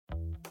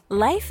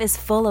Life is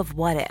full of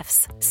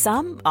what-ifs.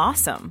 Some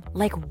awesome,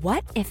 like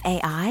what if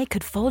AI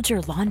could fold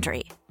your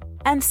laundry?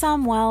 And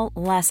some, well,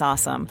 less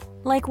awesome,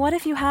 like what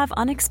if you have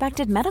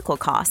unexpected medical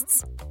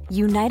costs?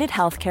 United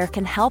Healthcare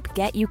can help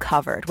get you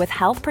covered with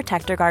Health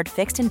Protector Guard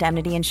fixed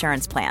indemnity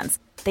insurance plans.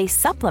 They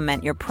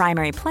supplement your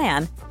primary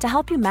plan to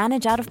help you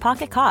manage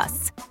out-of-pocket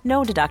costs.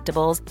 No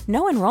deductibles,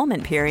 no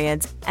enrollment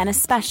periods, and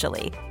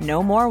especially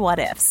no more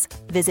what-ifs.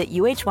 Visit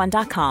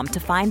uh1.com to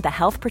find the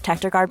Health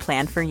Protector Guard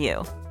plan for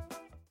you.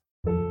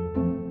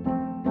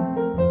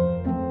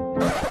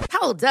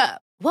 Hold up.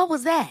 What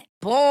was that?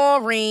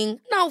 Boring.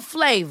 No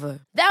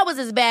flavor. That was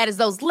as bad as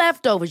those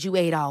leftovers you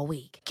ate all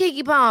week.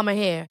 Keke Palmer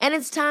here, and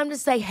it's time to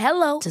say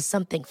hello to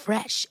something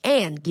fresh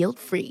and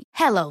guilt-free.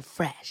 Hello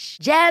Fresh.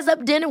 Jazz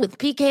up dinner with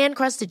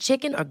pecan-crusted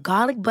chicken or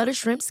garlic butter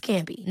shrimp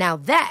scampi. Now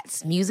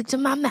that's music to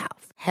my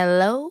mouth.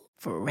 Hello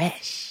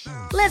Fresh.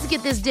 Let's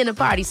get this dinner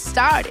party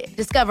started.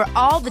 Discover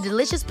all the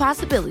delicious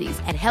possibilities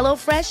at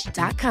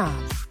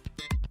hellofresh.com.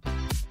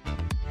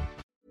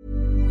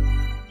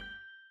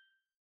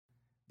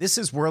 This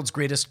is World's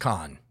Greatest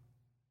Con.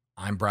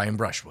 I'm Brian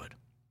Brushwood.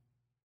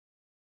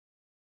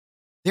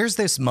 There's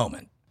this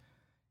moment.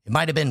 It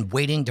might have been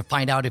waiting to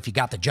find out if you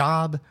got the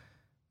job.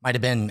 Might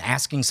have been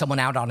asking someone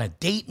out on a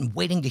date and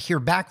waiting to hear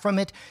back from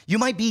it. You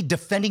might be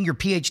defending your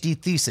PhD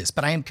thesis,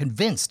 but I am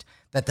convinced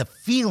that the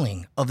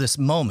feeling of this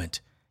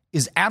moment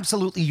is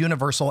absolutely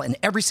universal and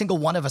every single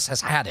one of us has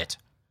had it.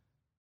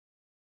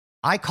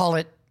 I call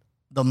it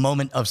the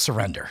moment of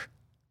surrender.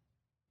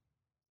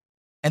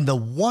 And the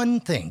one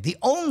thing, the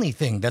only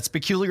thing that's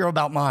peculiar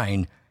about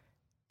mine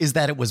is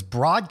that it was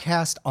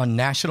broadcast on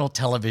national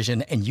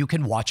television and you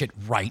can watch it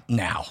right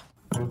now.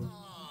 On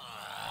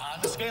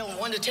a scale of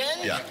 1 to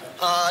 10? Yeah.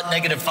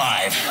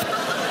 -5.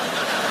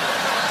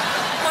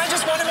 I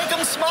just want to make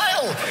them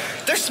smile.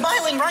 They're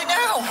smiling right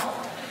now.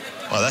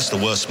 Well, that's the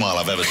worst smile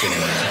I've ever seen in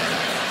my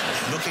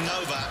life. Looking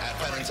over at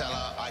Penn and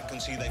Teller, I can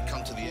see they've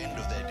come to the end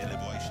of their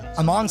deliberations.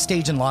 I'm on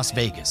stage in Las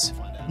Vegas.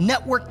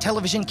 Network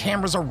television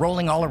cameras are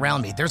rolling all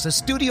around me. There's a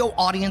studio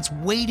audience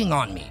waiting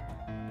on me.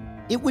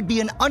 It would be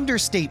an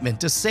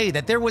understatement to say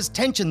that there was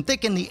tension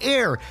thick in the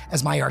air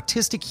as my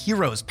artistic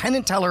heroes, Penn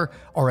and Teller,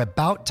 are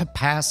about to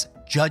pass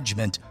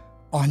judgment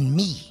on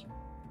me.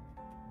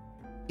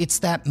 It's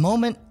that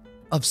moment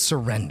of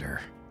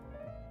surrender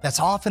that's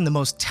often the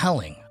most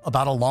telling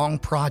about a long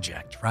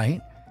project,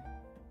 right?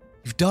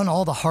 You've done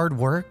all the hard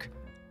work.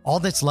 All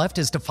that's left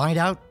is to find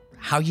out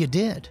how you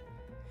did.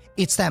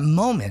 It's that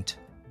moment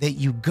that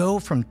you go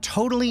from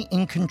totally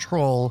in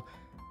control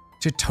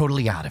to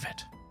totally out of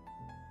it.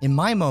 In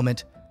my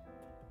moment,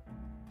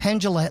 Penn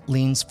Jillette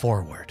leans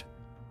forward,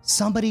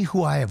 somebody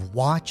who I have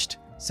watched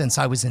since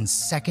I was in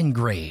second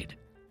grade,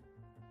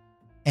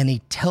 and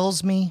he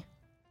tells me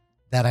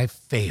that I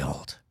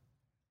failed.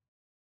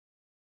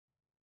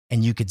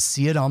 And you could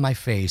see it on my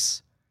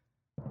face.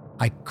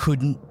 I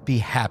couldn't be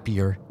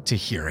happier to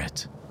hear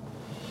it.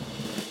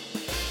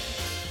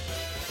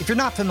 If you're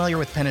not familiar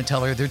with Penn and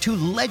Teller, they're two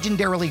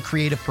legendarily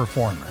creative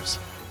performers.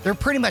 There are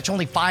pretty much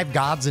only 5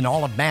 gods in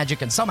all of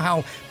magic, and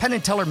somehow Penn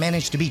and Teller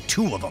managed to be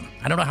 2 of them.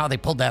 I don't know how they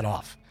pulled that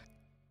off.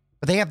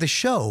 But they have the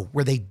show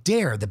where they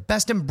dare the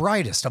best and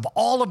brightest of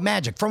all of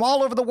magic from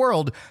all over the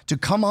world to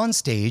come on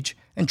stage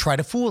and try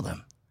to fool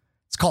them.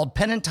 It's called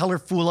Penn and Teller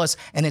Fool Us,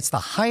 and it's the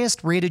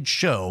highest rated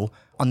show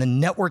on the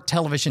network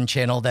television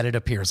channel that it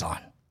appears on.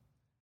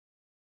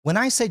 When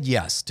I said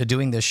yes to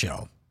doing this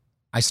show,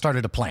 I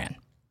started a plan.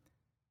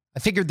 I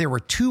figured there were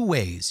 2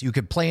 ways you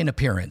could play an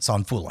appearance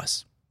on Fool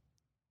Us.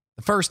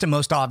 The first and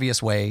most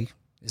obvious way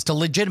is to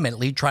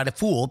legitimately try to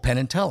fool Penn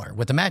and Teller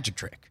with a magic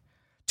trick.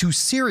 To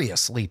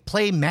seriously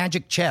play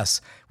magic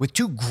chess with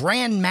 2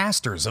 grand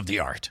masters of the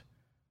art.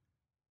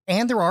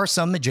 And there are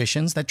some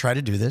magicians that try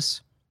to do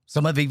this.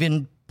 Some have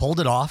even pulled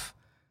it off.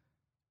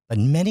 But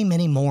many,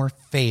 many more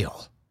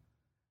fail.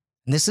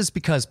 And this is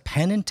because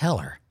Penn and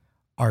Teller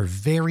are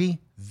very,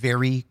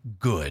 very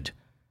good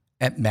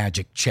at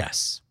magic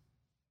chess.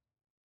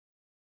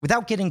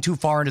 Without getting too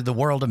far into the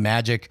world of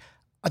magic,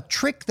 a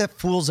trick that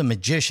fools a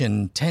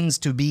magician tends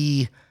to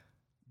be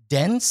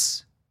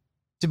dense,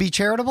 to be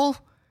charitable,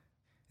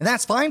 and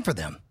that's fine for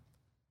them.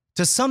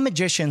 To some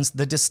magicians,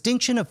 the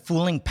distinction of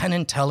fooling Penn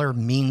and Teller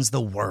means the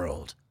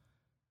world.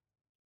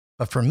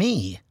 But for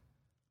me,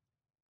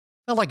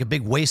 it felt like a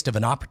big waste of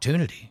an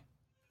opportunity.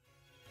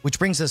 Which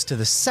brings us to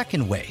the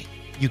second way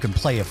you can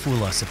play a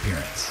Fool Us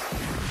appearance.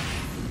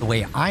 The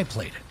way I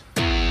played it.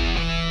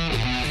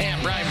 Hey,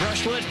 I'm Brian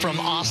Brushwood from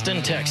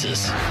Austin,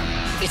 Texas.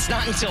 It's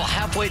not until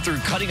halfway through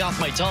cutting off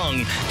my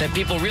tongue that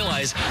people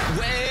realize,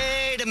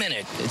 wait a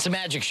minute, it's a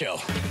magic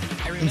show.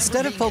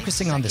 Instead of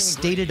focusing on the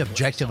stated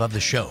objective of the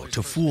show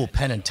to fool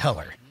Penn and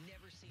Teller,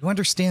 you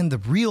understand the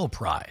real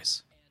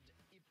prize.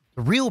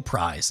 The real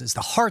prize is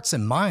the hearts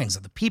and minds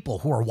of the people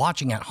who are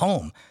watching at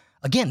home.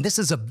 Again, this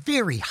is a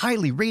very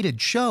highly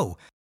rated show.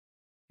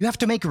 You have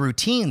to make a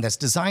routine that's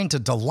designed to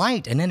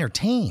delight and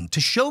entertain,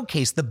 to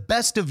showcase the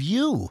best of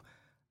you.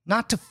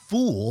 Not to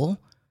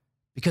fool,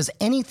 because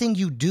anything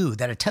you do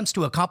that attempts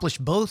to accomplish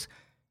both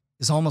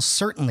is almost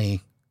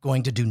certainly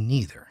going to do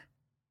neither.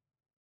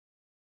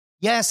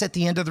 Yes, at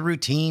the end of the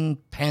routine,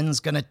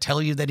 Penn's going to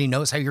tell you that he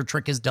knows how your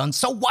trick is done.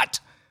 So what?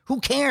 Who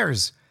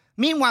cares?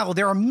 Meanwhile,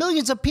 there are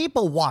millions of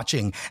people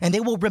watching, and they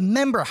will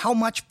remember how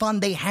much fun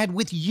they had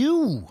with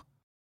you.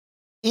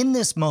 In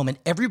this moment,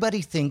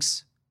 everybody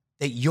thinks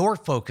that you're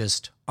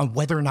focused on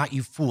whether or not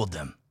you fooled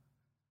them.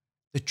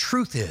 The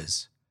truth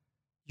is,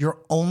 you're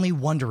only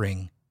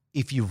wondering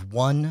if you've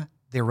won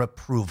their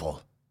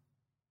approval.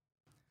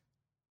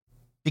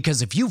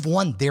 Because if you've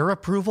won their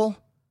approval,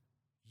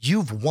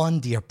 you've won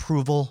the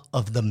approval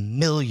of the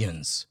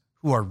millions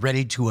who are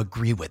ready to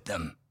agree with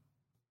them.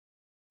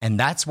 And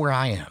that's where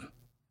I am,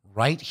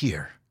 right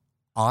here,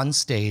 on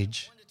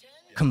stage,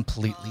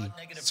 completely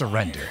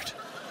surrendered.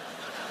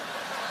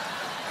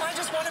 I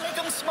just want to make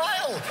them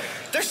smile.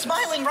 They're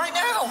smiling right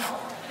now.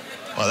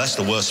 Well, that's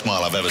the worst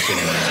smile I've ever seen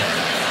in my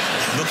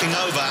life. Looking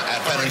over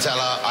at Penn and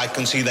Teller, I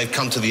can see they've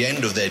come to the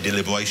end of their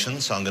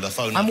deliberations, so I'm going to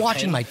phone I'm up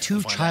watching Penn my to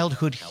two find out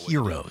childhood how it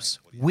heroes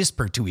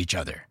whisper to each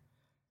other,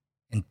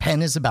 and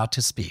Penn is about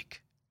to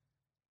speak.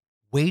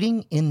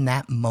 Waiting in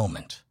that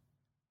moment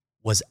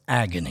was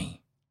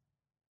agony.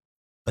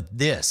 But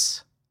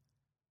this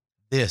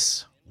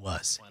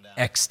was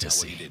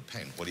ecstasy. What he did.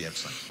 Penn, what do you have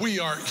to say? We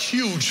are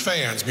huge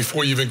fans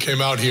before you even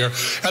came out here,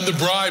 and the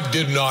bribe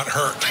did not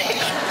hurt.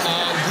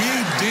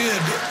 We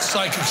did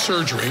psychic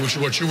surgery, which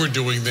is what you were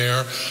doing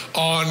there,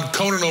 on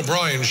Conan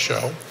O'Brien's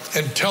show,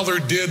 and Teller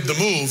did the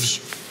moves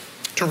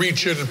to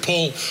reach in and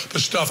pull the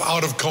stuff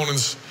out of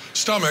Conan's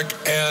stomach,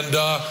 and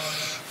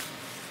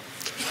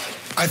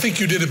I think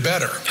you did it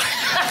better.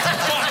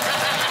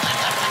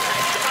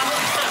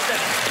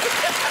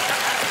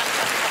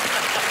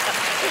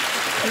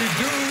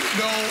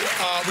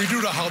 We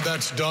do know how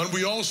that's done.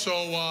 We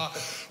also,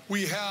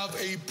 we have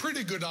a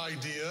pretty good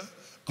idea.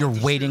 You're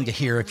waiting to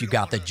hear if you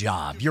got the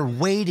job. You're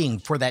waiting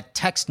for that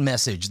text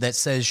message that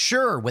says,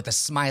 sure, with a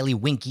smiley,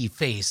 winky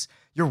face.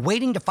 You're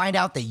waiting to find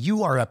out that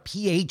you are a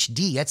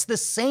PhD. It's the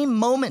same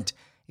moment.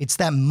 It's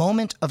that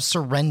moment of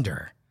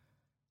surrender.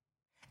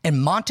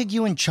 And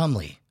Montague and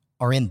Chumley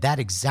are in that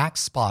exact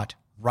spot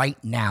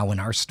right now in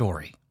our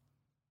story.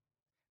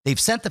 They've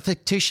sent the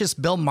fictitious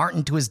Bill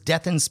Martin to his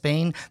death in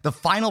Spain, the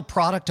final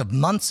product of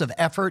months of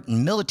effort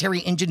and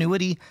military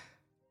ingenuity.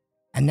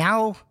 And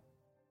now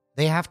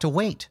they have to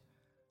wait.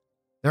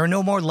 There are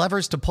no more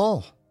levers to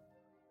pull.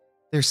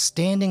 They're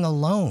standing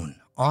alone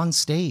on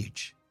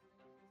stage.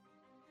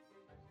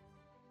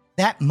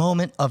 That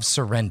moment of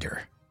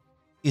surrender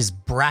is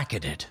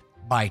bracketed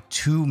by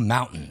two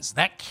mountains.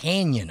 That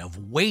canyon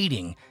of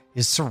waiting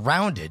is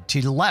surrounded.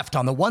 To the left,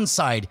 on the one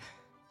side,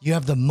 you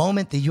have the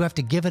moment that you have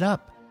to give it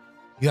up.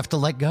 You have to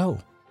let go.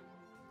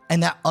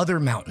 And that other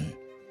mountain,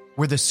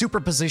 where the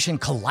superposition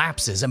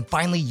collapses and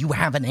finally you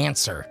have an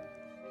answer.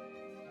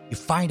 You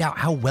find out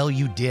how well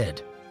you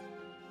did.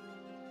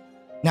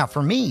 Now,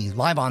 for me,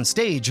 live on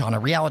stage on a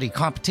reality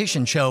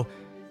competition show,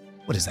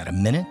 what is that, a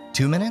minute,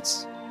 2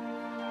 minutes?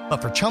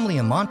 But for Chumley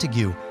and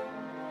Montague,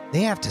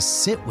 they have to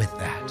sit with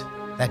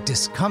that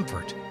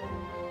discomfort,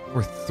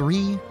 for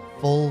 3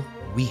 full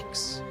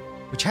weeks,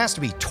 which has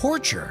to be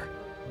torture.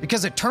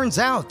 Because it turns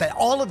out that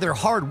all of their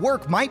hard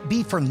work might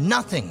be for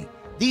nothing.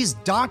 These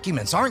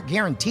documents aren't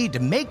guaranteed to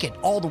make it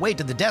all the way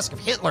to the desk of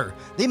Hitler.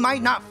 They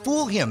might not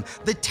fool him.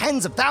 The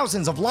tens of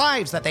thousands of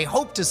lives that they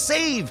hope to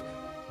save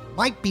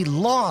might be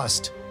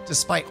lost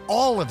despite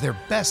all of their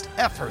best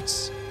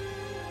efforts.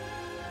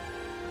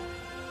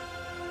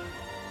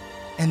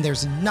 And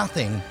there's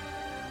nothing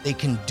they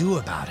can do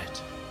about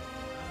it.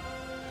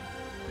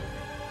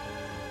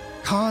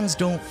 Cons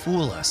don't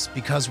fool us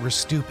because we're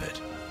stupid.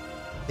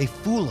 They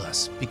fool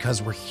us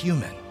because we're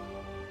human.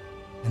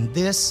 And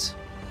this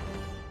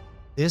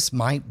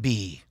might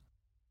be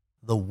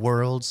the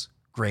world's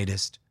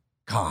greatest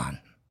con.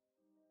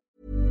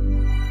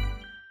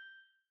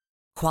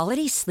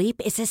 Quality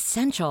sleep is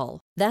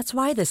essential. That's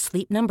why the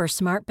Sleep Number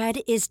Smart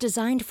Bed is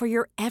designed for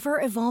your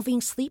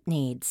ever-evolving sleep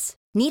needs.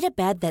 Need a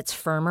bed that's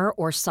firmer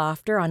or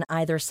softer on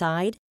either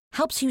side?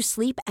 Helps you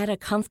sleep at a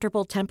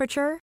comfortable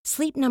temperature?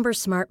 Sleep Number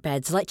Smart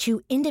Beds let you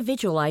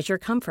individualize your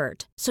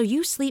comfort, so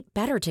you sleep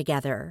better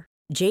together.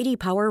 J.D.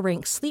 Power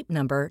ranks Sleep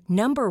Number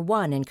number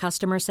 1 in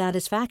customer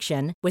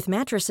satisfaction with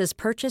mattresses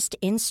purchased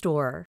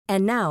in-store.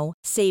 And now,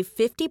 save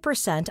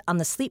 50% on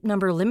the Sleep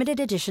Number Limited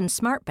Edition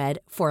Smart Bed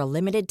for a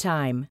limited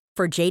time.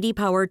 For J.D.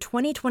 Power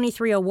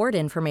 2023 award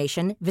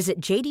information, visit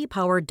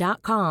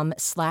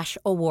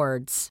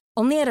jdpower.com/awards.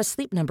 Only at a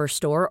Sleep Number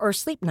store or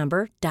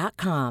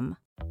sleepnumber.com.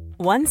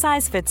 One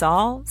size fits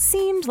all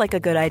seemed like a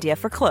good idea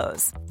for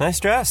clothes.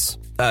 Nice dress.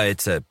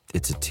 It's a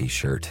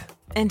t-shirt.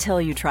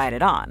 Until you tried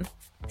it on.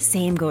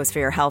 Same goes for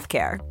your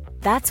healthcare.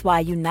 That's why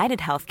United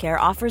Healthcare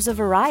offers a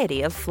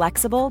variety of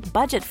flexible,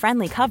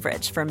 budget-friendly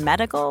coverage for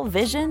medical,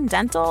 vision,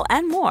 dental,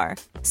 and more.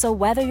 So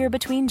whether you're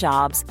between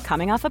jobs,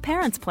 coming off a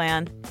parent's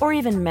plan, or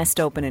even missed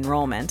open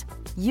enrollment,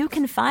 you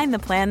can find the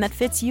plan that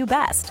fits you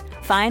best.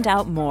 Find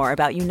out more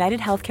about United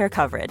Healthcare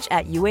coverage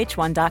at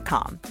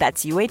uh1.com.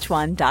 That's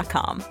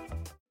uh1.com.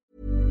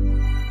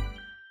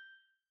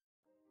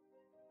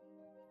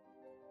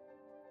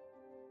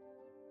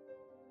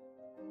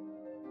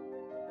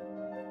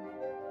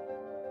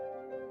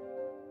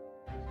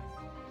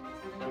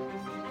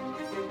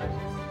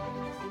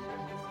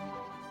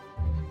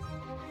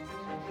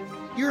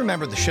 You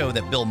remember the show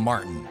that Bill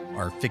Martin,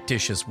 our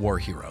fictitious war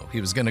hero, he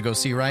was going to go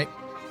see, right?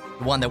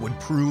 The one that would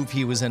prove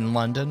he was in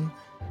London?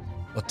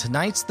 Well,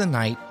 tonight's the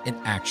night it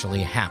actually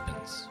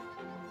happens.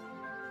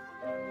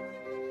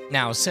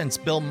 Now, since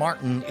Bill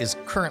Martin is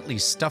currently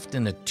stuffed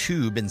in a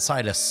tube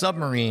inside a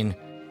submarine,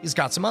 he's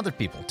got some other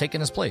people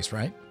taking his place,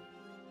 right?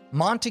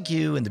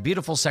 Montague and the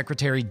beautiful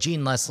secretary,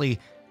 Jean Leslie,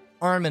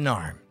 arm in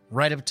arm,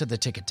 right up to the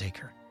ticket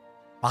taker.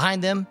 Behind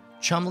them,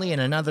 Chumley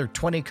and another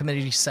 20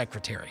 committee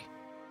secretary.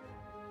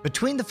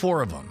 Between the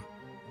four of them,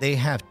 they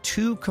have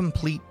 2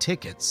 complete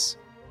tickets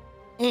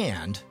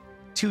and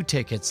 2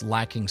 tickets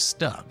lacking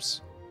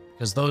stubs,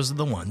 because those are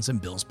the ones in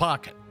Bill's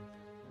pocket.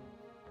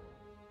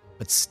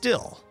 But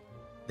still,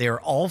 they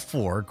are all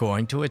 4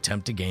 going to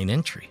attempt to gain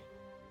entry.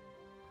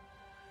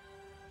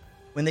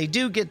 When they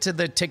do get to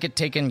the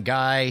ticket-taking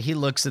guy, he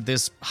looks at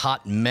this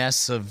hot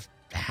mess of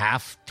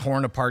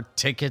half-torn-apart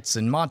tickets,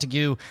 and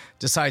Montague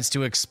decides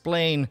to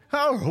explain,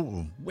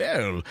 "Oh,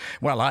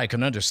 well, I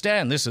can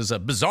understand this is a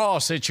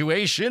bizarre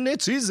situation.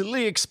 It's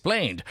easily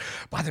explained.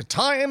 By the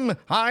time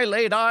I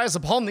laid eyes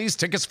upon these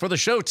tickets for the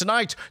show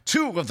tonight,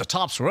 2 of the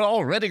tops were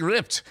already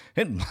ripped.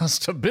 It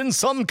must have been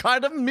some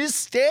kind of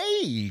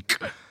mistake."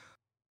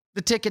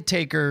 The ticket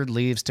taker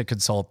leaves to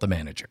consult the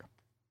manager.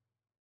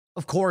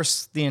 Of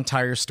course, the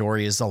entire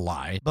story is a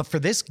lie, but for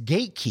this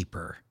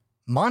gatekeeper,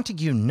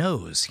 Montague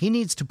knows he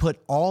needs to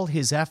put all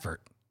his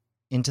effort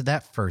into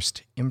that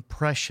first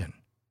impression,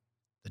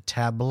 the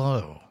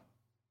tableau.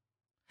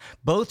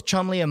 Both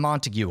Chumley and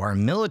Montague are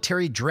in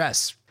military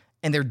dress,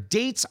 and their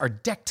dates are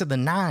decked to the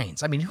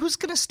nines. I mean, who's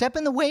going to step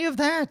in the way of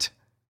that?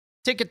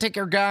 Ticket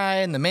taker guy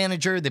and the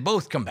manager, they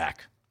both come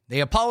back. They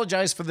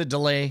apologize for the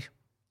delay,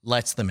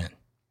 lets them in.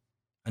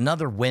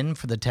 Another win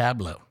for the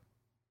tableau.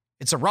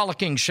 It's a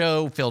rollicking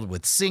show filled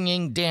with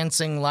singing,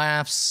 dancing,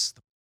 laughs.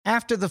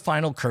 After the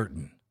final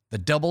curtain, the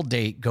double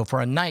date go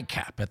for a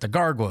nightcap at the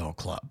Gargoyle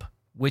Club,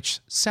 which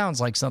sounds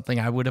like something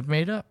I would have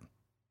made up.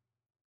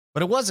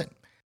 But it wasn't.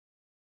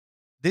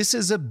 This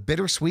is a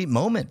bittersweet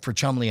moment for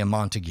Chumley and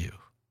Montague,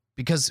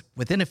 because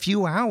within a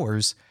few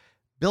hours,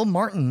 Bill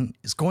Martin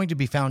is going to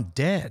be found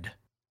dead.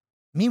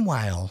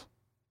 Meanwhile,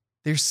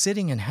 they're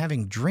sitting and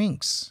having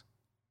drinks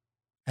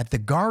at the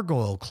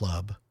Gargoyle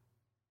Club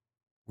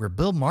where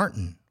Bill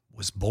Martin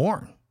was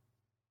born.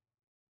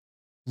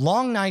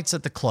 Long nights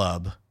at the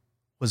club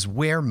was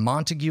where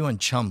Montague and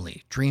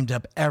Chumley dreamed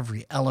up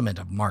every element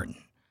of Martin,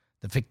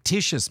 the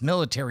fictitious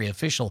military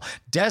official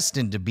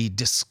destined to be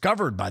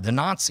discovered by the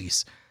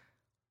Nazis.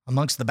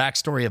 Amongst the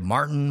backstory of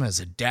Martin as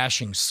a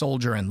dashing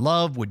soldier in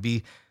love would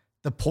be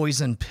the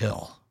poison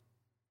pill.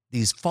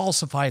 These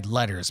falsified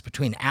letters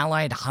between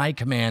Allied high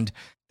command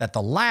that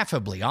the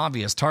laughably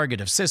obvious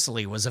target of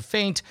Sicily was a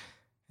feint,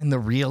 and the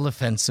real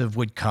offensive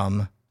would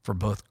come for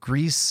both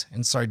Greece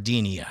and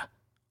Sardinia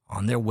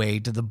on their way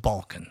to the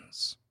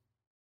Balkans.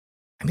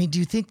 I mean, do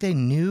you think they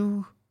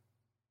knew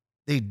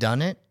they'd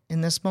done it in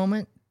this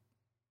moment?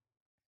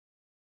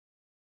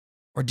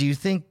 Or do you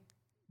think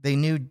they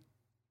knew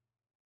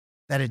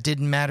that it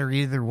didn't matter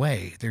either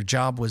way? Their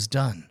job was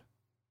done.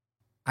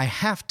 I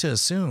have to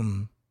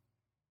assume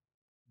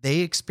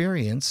they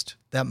experienced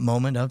that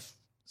moment of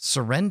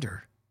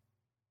surrender.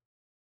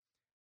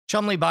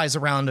 Chumley buys a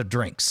round of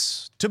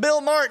drinks to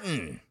Bill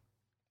Martin.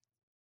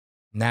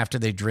 And after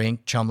they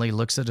drink, Chumley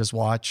looks at his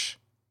watch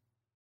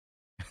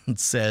and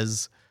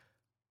says,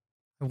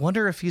 "I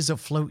wonder if he's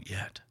afloat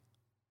yet."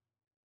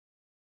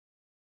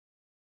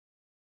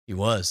 He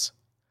was.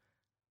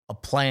 A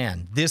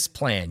plan, this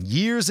plan,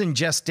 years in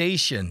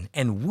gestation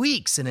and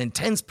weeks in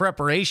intense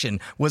preparation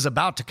was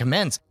about to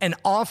commence. An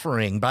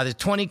offering by the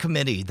 20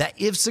 committee that,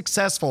 if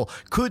successful,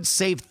 could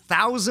save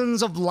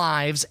thousands of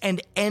lives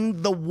and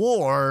end the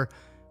war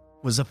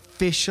was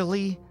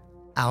officially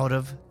out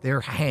of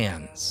their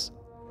hands.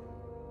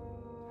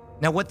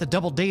 Now, what the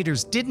double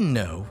daters didn't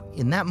know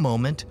in that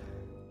moment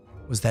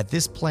was that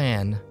this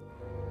plan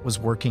was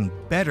working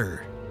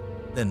better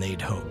than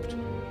they'd hoped,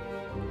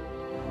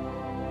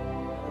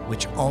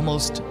 which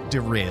almost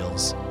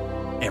derails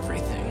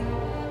everything.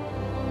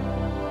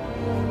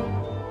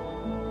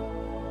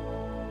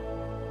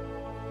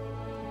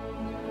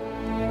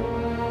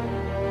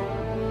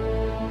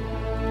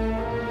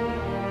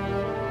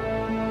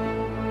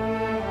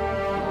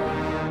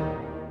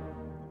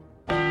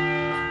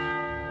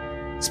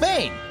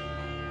 Spain!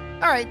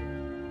 All right,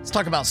 let's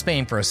talk about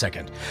Spain for a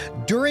second.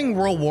 During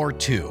World War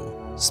II,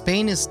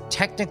 Spain is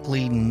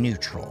technically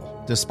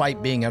neutral,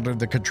 despite being under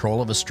the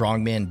control of a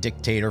strongman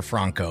dictator,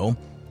 Franco.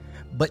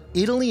 But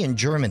Italy and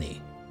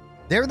Germany,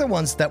 they're the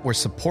ones that were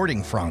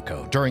supporting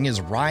Franco during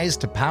his rise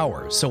to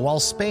power. So while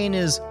Spain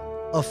is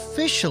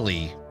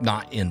officially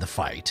not in the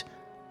fight,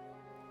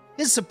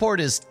 his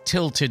support is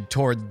tilted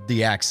toward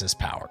the Axis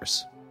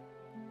powers.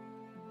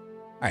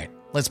 All right,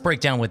 let's break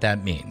down what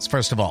that means.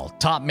 First of all,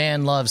 top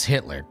man loves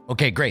Hitler.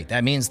 Okay, great.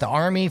 That means the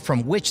army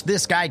from which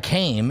this guy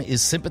came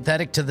is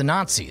sympathetic to the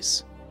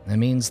Nazis. That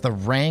means the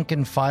rank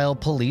and file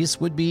police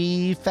would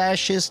be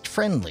fascist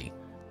friendly.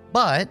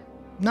 But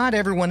not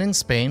everyone in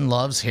Spain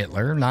loves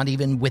Hitler, not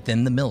even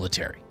within the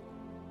military.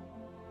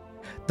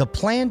 The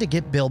plan to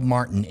get Bill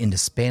Martin into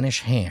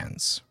Spanish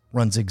hands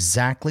runs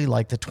exactly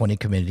like the 20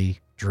 Committee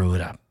drew it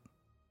up.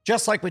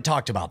 Just like we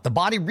talked about, the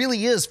body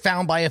really is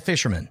found by a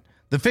fisherman.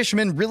 The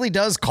fisherman really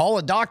does call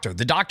a doctor.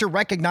 The doctor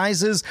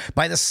recognizes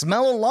by the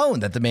smell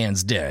alone that the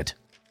man's dead.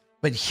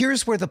 But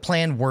here's where the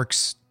plan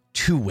works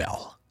too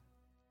well.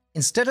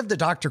 Instead of the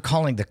doctor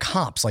calling the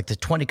cops like the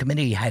 20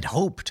 Committee had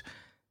hoped,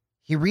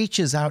 he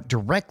reaches out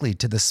directly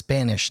to the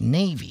Spanish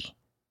Navy.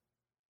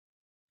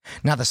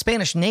 Now, the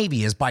Spanish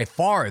Navy is by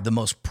far the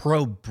most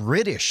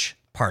pro-British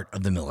part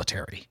of the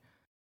military.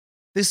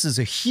 This is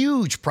a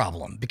huge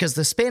problem because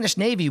the Spanish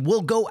Navy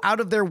will go out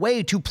of their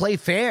way to play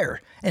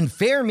fair. And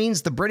fair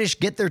means the British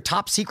get their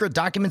top secret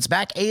documents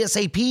back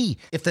ASAP.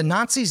 If the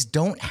Nazis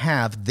don't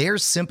have their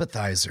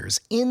sympathizers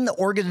in the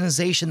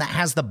organization that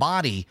has the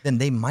body, then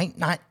they might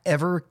not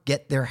ever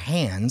get their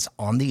hands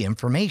on the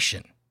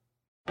information.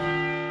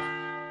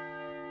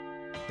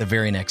 The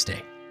very next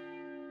day,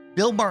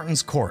 Bill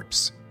Martin's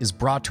corpse is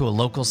brought to a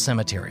local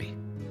cemetery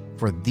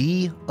for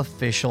the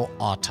official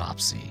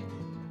autopsy.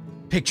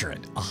 Picture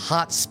it, a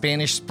hot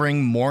Spanish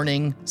spring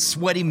morning,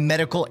 sweaty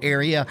medical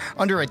area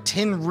under a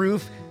tin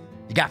roof.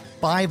 You got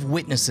 5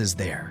 witnesses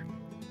there.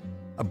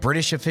 A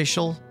British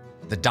official,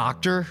 the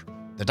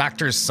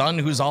doctor's son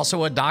who's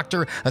also a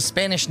doctor, a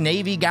Spanish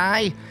Navy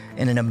guy,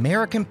 and an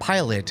American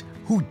pilot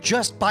who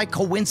just by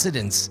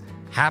coincidence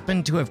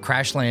happened to have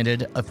crash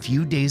landed a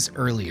few days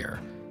earlier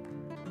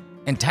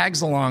and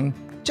tags along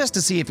just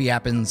to see if he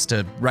happens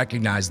to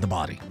recognize the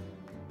body.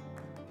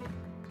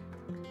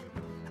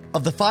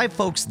 Of the 5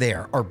 folks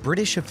there, our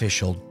British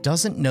official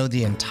doesn't know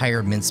the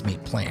entire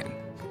mincemeat plan,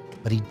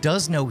 but he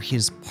does know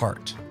his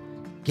part.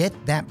 Get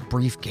that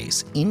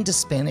briefcase into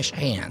Spanish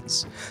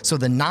hands so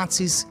the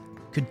Nazis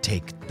could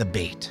take the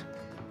bait.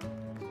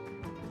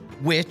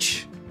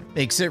 Which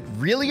makes it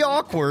really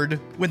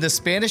awkward when the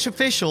Spanish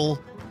official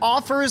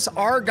offers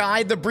our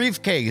guy the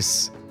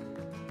briefcase.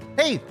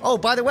 Hey, oh,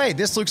 by the way,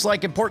 this looks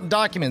like important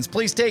documents.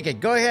 Please take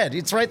it. Go ahead.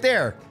 It's right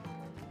there.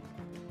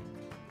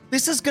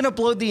 This is going to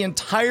blow the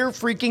entire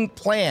freaking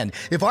plan.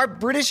 If our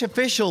British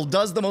official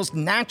does the most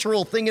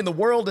natural thing in the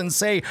world and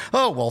say,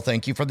 oh, well,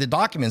 thank you for the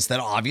documents that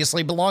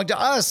obviously belong to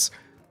us.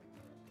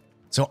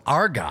 So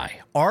our guy,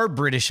 our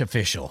British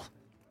official,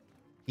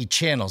 he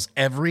channels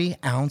every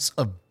ounce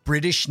of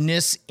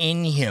Britishness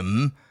in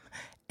him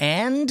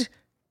and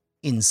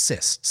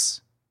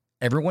insists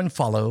everyone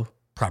follow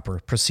proper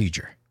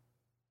procedure.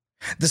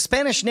 The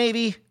Spanish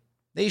Navy,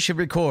 they should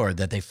record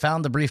that they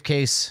found the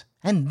briefcase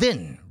and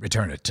then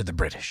return it to the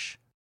British.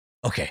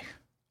 Okay,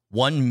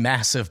 one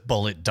massive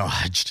bullet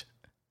dodged.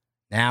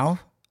 Now,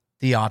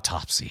 the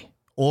autopsy,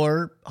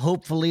 or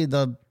hopefully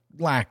the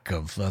lack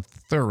of a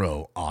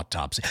thorough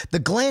autopsy. The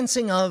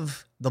glancing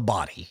of the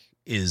body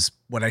is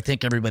what I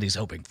think everybody's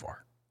hoping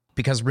for.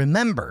 Because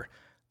remember,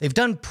 they've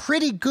done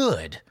pretty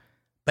good,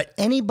 but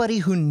anybody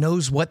who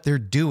knows what they're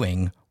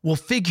doing will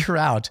figure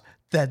out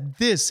that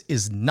this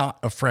is not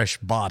a fresh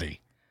body.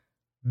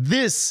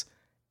 This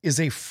is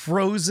a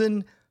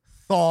frozen,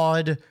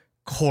 thawed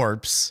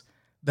corpse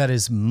that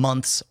is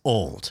months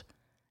old.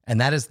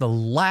 And that is the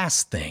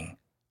last thing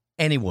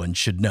anyone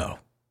should know.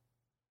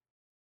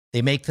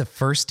 They make the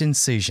first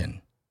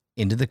incision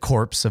into the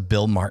corpse of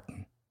Bill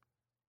Martin.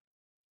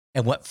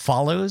 And what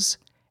follows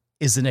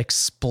is an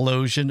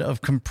explosion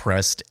of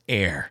compressed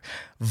air.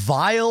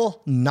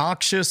 Vile,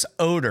 noxious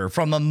odor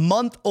from a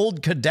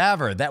month-old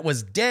cadaver that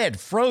was dead,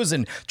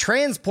 frozen,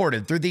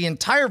 transported through the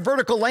entire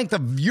vertical length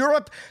of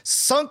Europe,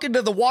 sunk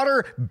into the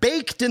water,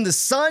 baked in the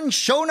sun,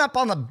 shown up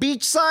on the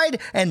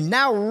beachside, and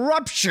now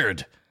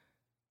ruptured.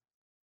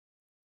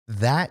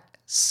 That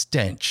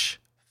stench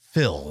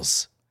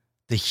fills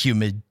the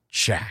humid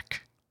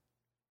shack.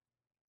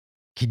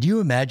 Can you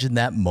imagine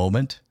that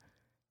moment?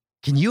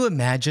 Can you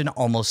imagine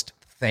almost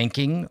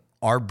thanking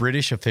our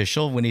British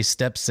official when he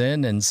steps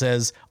in and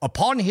says,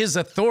 upon his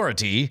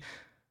authority,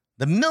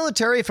 the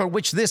military for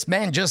which this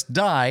man just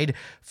died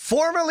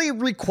formally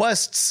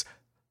requests,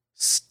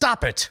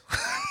 stop it.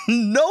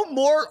 No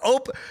more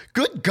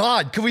Good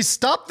God, can we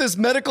stop this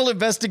medical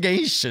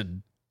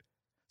investigation?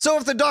 So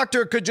if the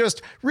doctor could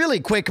just really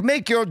quick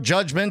make your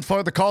judgment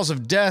for the cause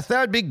of death, that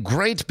would be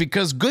great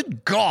because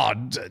good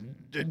God,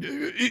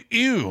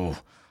 ew.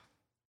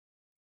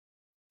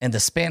 And the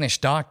Spanish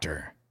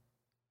doctor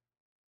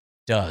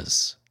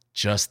does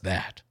just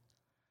that.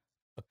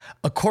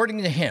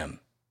 According to him,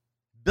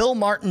 Bill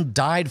Martin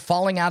died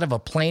falling out of a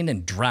plane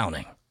and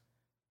drowning.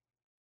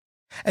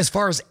 As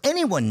far as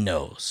anyone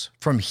knows,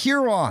 from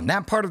here on,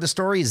 that part of the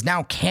story is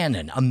now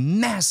canon, a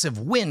massive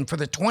win for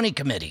the 20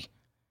 Committee.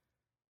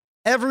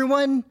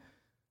 Everyone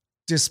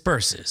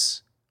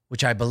disperses,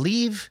 which I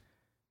believe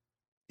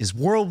is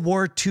World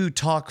War II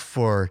talk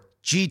for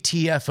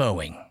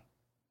GTFOing.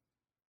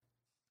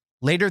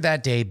 Later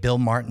that day, Bill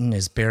Martin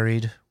is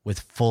buried with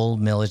full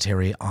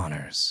military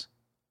honors.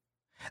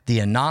 The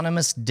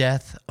anonymous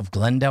death of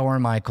Glendower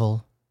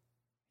Michael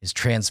is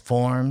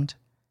transformed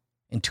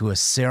into a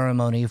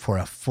ceremony for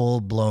a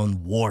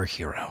full-blown war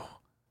hero.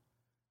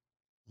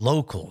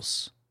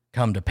 Locals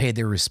come to pay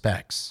their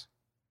respects.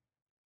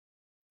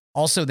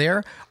 Also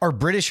there, our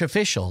British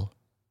official,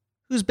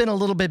 who's been a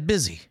little bit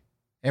busy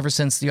ever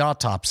since the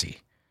autopsy,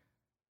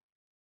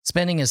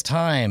 spending his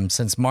time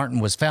since Martin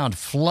was found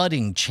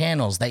flooding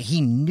channels that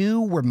he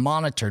knew were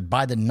monitored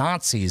by the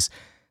Nazis,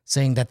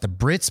 saying that the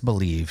Brits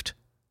believed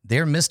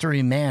their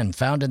mystery man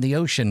found in the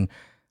ocean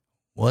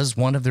was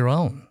one of their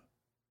own.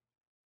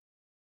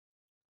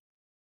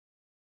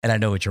 And I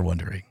know what you're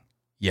wondering.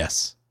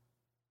 Yes,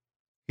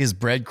 his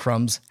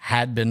breadcrumbs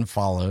had been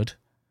followed.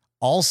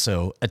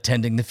 Also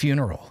attending the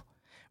funeral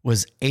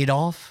was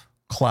Adolf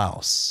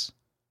Klaus,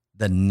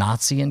 the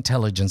Nazi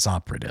intelligence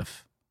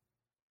operative,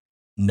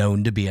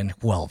 known to be in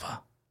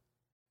Huelva.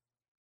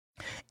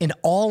 In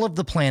all of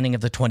the planning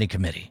of the 20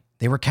 Committee,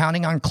 they were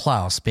counting on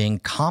Klaus being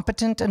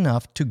competent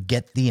enough to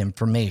get the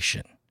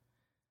information.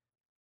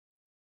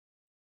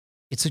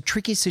 It's a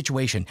tricky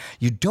situation.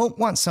 You don't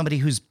want somebody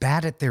who's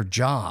bad at their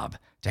job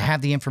to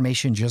have the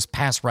information just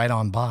pass right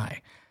on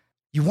by.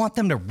 You want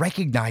them to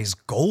recognize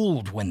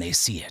gold when they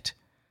see it.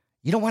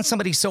 You don't want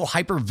somebody so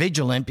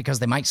hyper-vigilant because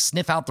they might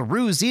sniff out the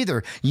ruse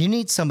either. You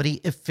need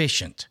somebody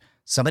efficient,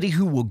 somebody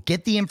who will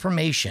get the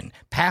information,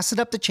 pass it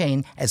up the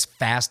chain as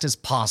fast as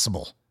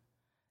possible.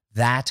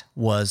 That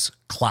was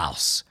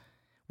Klaus.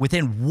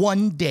 Within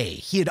 1 day,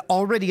 he had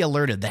already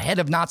alerted the head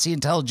of Nazi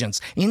intelligence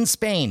in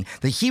Spain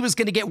that he was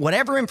going to get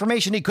whatever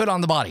information he could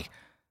on the body.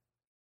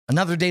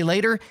 Another day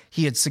later,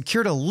 he had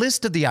secured a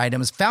list of the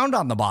items found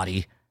on the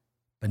body,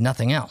 but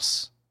nothing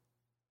else.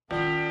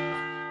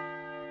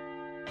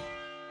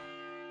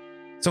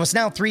 So it's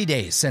now 3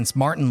 days since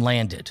Martin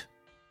landed.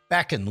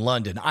 Back in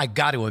London, I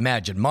got to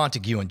imagine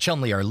Montague and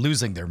Chumley are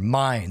losing their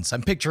minds.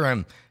 I'm picturing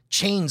them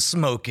chain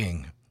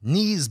smoking,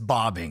 knees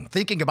bobbing,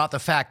 thinking about the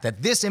fact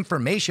that this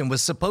information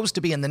was supposed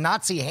to be in the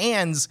Nazi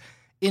hands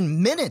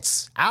in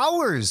minutes,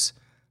 hours,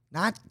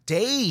 not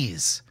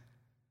days.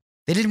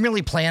 They didn't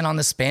really plan on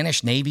the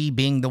Spanish Navy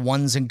being the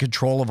ones in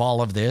control of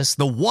all of this,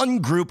 the one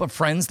group of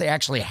friends they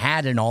actually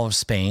had in all of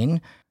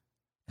Spain.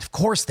 Of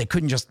course, they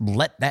couldn't just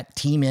let that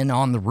team in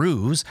on the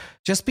ruse.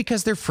 Just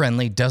because they're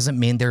friendly doesn't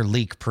mean they're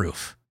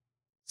leak-proof.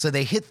 So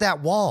they hit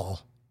that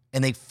wall,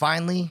 and they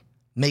finally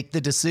make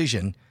the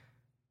decision.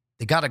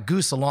 They got a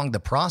goose along the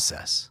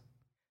process.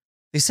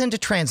 They send a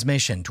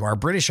transmission to our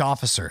British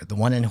officer, the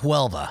one in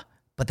Huelva,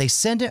 but they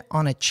send it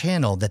on a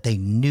channel that they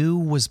knew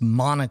was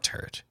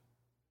monitored.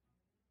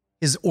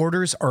 His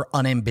orders are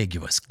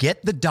unambiguous.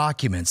 Get the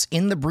documents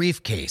in the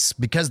briefcase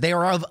because they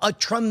are of a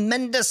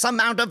tremendous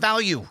amount of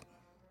value.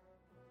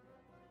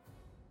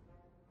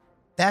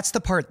 That's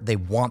the part they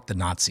want the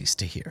Nazis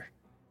to hear.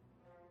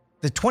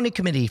 The 20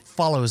 Committee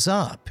follows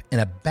up in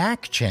a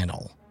back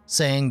channel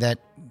saying that,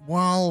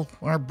 while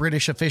our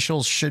British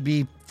officials should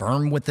be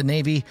firm with the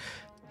Navy,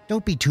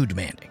 don't be too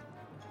demanding.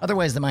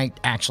 Otherwise, they might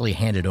actually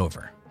hand it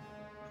over.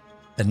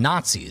 The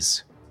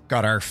Nazis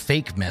got our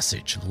fake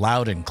message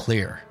loud and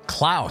clear.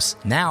 Klaus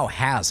now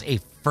has a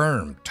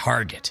firm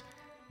target.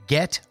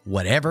 Get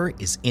whatever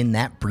is in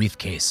that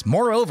briefcase.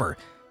 Moreover,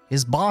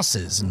 his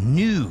bosses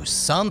knew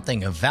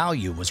something of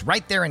value was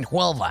right there in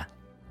Huelva,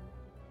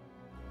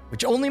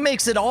 which only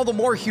makes it all the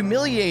more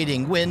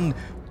humiliating when,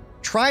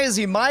 try as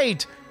he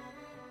might,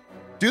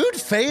 dude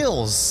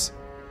fails.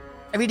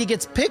 I mean, he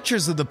gets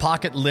pictures of the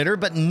pocket litter,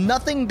 but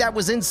nothing that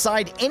was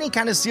inside any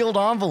kind of sealed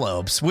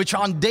envelopes, which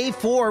on day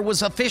 4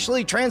 was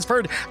officially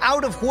transferred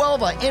out of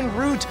Huelva en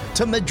route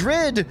to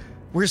Madrid,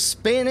 where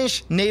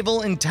Spanish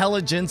naval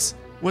intelligence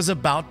was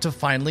about to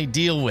finally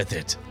deal with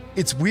it.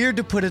 It's weird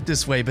to put it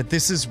this way, but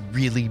this is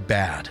really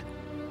bad.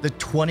 The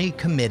 20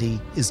 Committee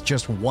is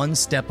just one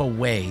step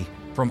away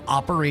from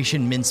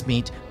Operation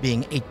Mincemeat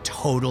being a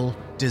total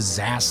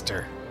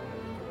disaster.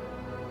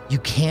 You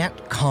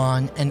can't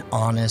con an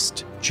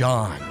honest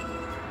John.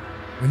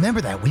 Remember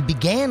that. We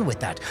began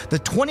with that. The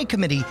 20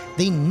 Committee,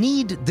 they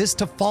need this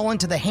to fall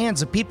into the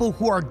hands of people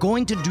who are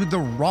going to do the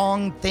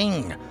wrong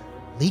thing.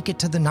 Leak it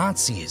to the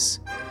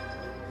Nazis.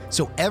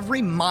 So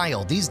every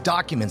mile these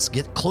documents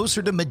get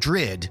closer to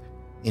Madrid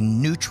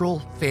in neutral,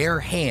 fair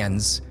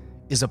hands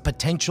is a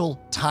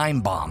potential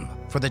time bomb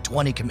for the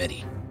 20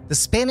 Committee. The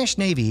Spanish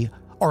Navy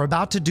are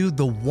about to do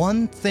the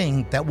one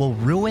thing that will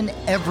ruin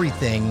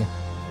everything,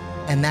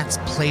 and that's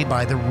play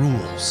by the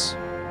rules.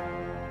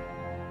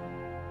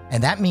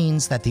 And that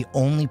means that the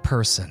only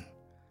person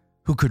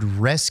who could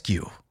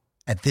rescue,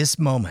 at this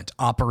moment,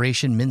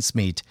 Operation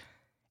Mincemeat,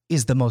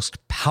 is the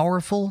most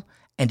powerful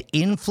and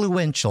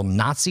influential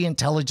Nazi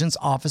intelligence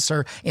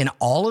officer in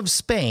all of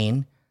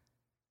Spain,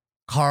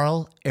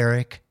 Karl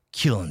Erich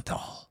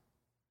Kuehlenthal.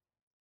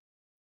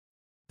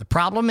 The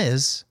problem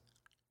is,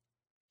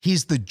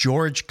 he's the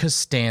George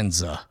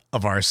Costanza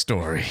of our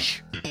story.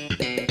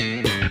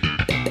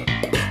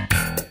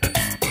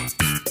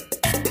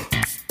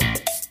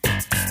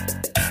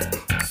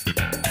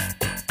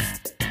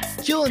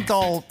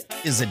 Kuehlenthal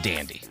is a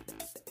dandy.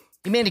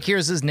 He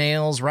manicures his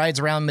nails,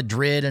 rides around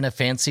Madrid in a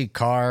fancy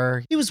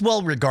car. He was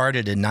well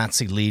regarded in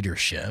Nazi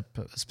leadership,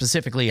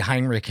 specifically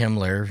Heinrich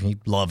Himmler. He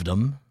loved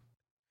him.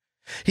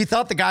 He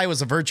thought the guy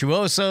was a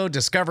virtuoso,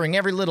 discovering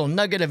every little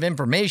nugget of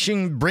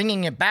information,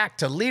 bringing it back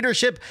to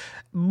leadership.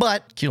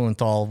 But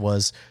Kuehlenthal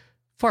was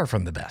far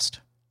from the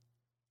best.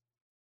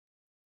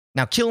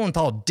 Now,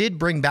 Kuhlenthal did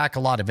bring back a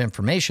lot of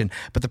information,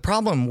 but the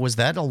problem was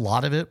that a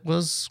lot of it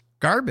was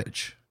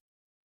garbage.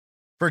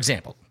 For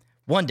example,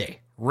 one day,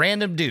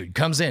 random dude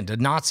comes into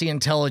Nazi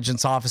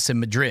intelligence office in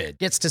Madrid,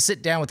 gets to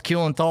sit down with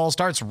Kuhlenthal,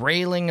 starts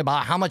railing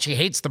about how much he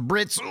hates the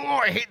Brits. Oh,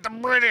 I hate the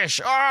British.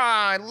 Oh,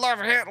 I love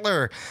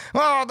Hitler.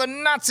 Oh, the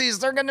Nazis,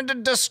 they're going to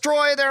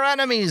destroy their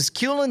enemies.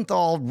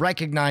 Kuhlenthal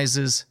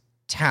recognizes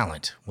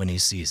talent when he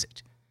sees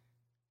it.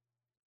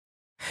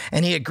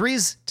 And he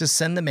agrees to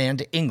send the man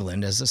to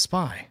England as a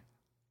spy.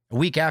 A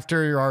week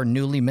after our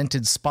newly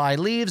minted spy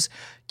leaves,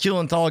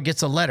 Kuhlenthal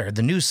gets a letter.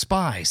 The new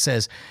spy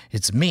says,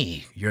 "It's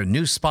me, your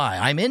new spy.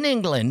 I'm in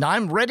England.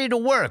 I'm ready to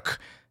work.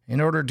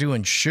 In order to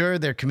ensure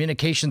their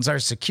communications are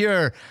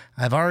secure,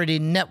 I've already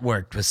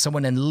networked with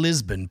someone in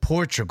Lisbon,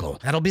 Portugal.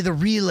 That'll be the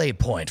relay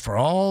point for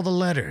all the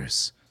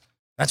letters."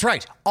 That's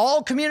right.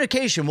 All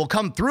communication will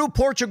come through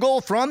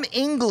Portugal from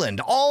England.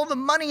 All the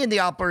money in the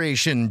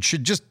operation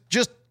should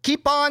just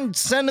keep on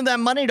sending that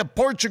money to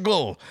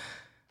Portugal.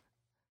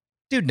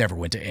 Dude never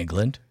went to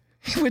England.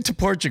 He went to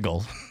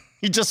Portugal.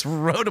 He just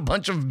wrote a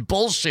bunch of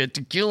bullshit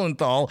to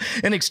Kuhlenthal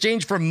in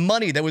exchange for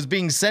money that was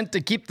being sent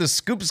to keep the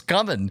scoops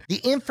coming. The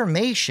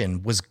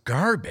information was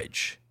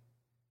garbage,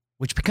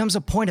 which becomes a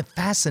point of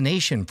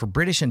fascination for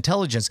British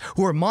intelligence,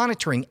 who are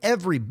monitoring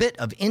every bit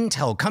of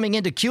intel coming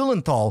into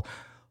Kuhlenthal.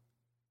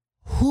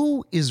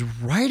 Who is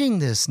writing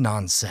this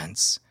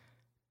nonsense?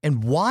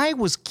 And why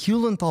was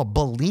Kuhlenthal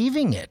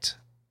believing it?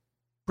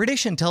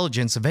 British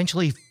intelligence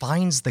eventually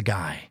finds the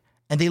guy,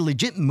 and they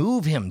legit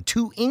move him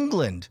to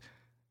England.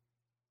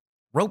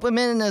 Rope him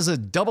in as a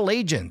double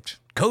agent,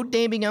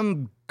 codenaming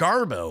him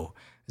Garbo,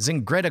 as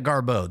in Greta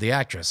Garbo, the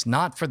actress,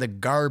 not for the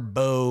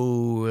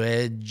Garbo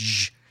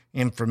edge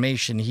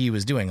information he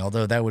was doing,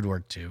 although that would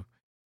work too.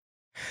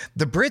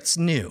 The Brits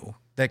knew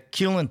that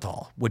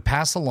Kuhlenthal would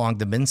pass along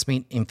the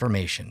mincemeat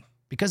information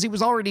because he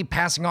was already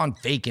passing on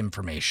fake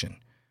information.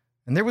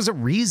 And there was a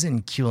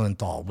reason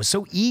Kuhlenthal was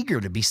so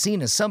eager to be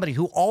seen as somebody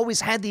who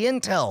always had the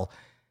intel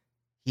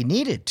he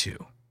needed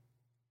to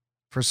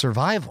for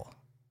survival.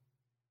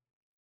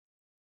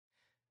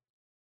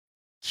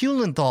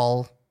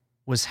 Kuhlenthal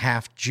was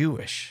half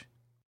Jewish.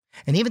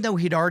 And even though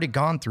he'd already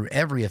gone through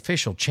every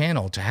official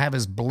channel to have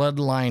his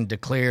bloodline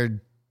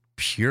declared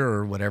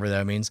pure, whatever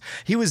that means,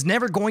 he was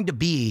never going to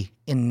be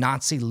in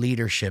Nazi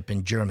leadership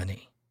in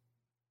Germany.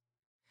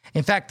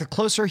 In fact, the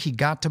closer he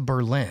got to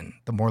Berlin,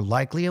 the more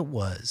likely it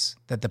was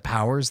that the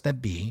powers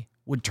that be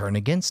would turn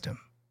against him.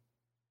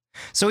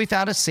 So he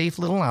found a safe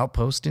little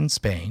outpost in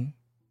Spain,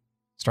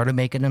 started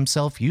making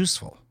himself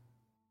useful.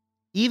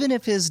 Even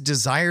if his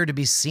desire to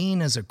be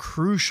seen as a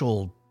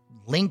crucial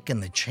link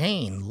in the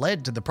chain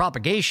led to the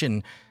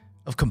propagation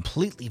of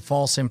completely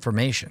false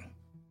information.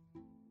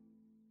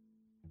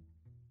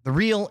 The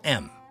real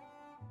M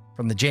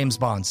from the James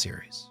Bond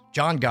series,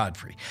 John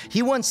Godfrey,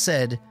 he once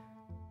said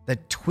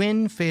that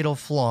twin fatal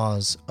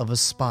flaws of a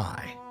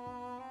spy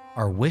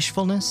are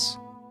wishfulness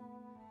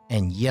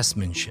and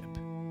yes-manship.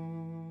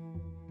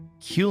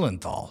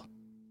 Kuhlenthal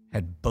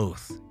had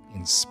both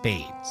in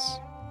spades.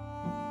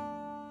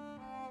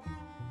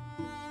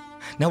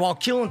 Now, while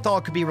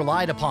Kuhlenthal could be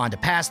relied upon to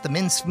pass the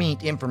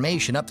mincemeat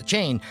information up the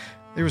chain,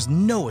 there was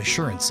no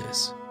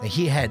assurances that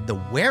he had the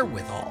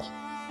wherewithal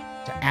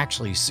to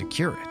actually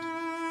secure it.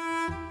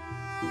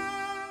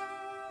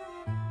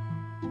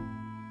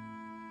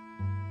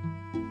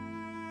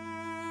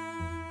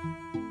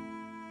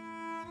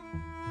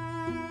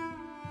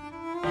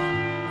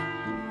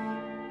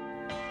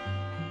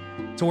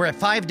 So we're at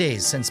 5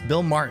 days since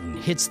Bill Martin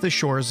hits the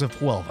shores of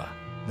Huelva.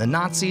 The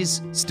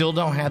Nazis still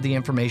don't have the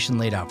information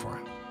laid out for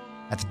him.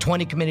 At the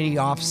 20 committee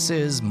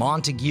offices,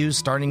 Montague's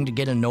starting to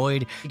get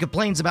annoyed. He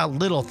complains about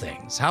little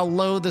things, how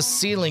low the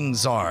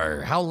ceilings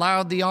are, how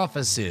loud the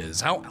office is,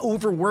 how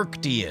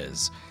overworked he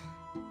is.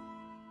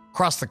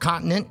 Across the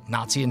continent,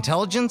 Nazi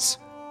intelligence,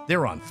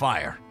 they're on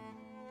fire.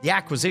 The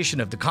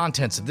acquisition of the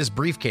contents of this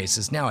briefcase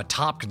is now a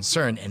top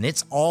concern, and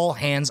it's all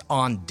hands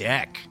on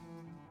deck.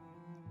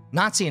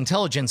 Nazi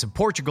intelligence in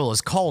Portugal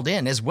is called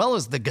in, as well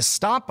as the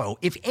Gestapo.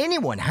 If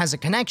anyone has a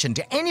connection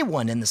to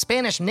anyone in the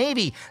Spanish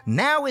Navy,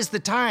 now is the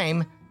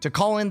time to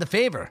call in the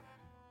favor.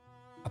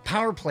 A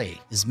power play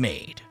is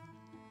made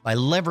by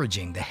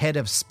leveraging the head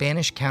of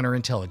Spanish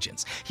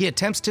counterintelligence. He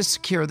attempts to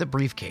secure the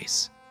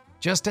briefcase,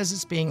 just as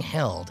it's being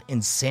held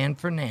in San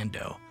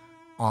Fernando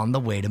on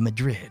the way to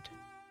Madrid.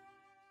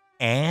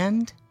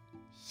 And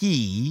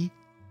he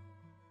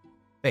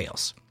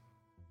fails.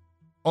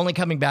 Only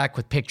coming back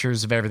with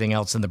pictures of everything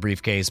else in the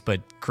briefcase,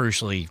 but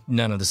crucially,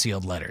 none of the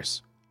sealed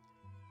letters.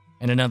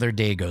 And another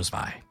day goes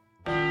by.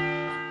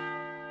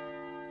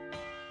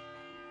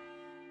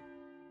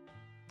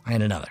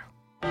 And another.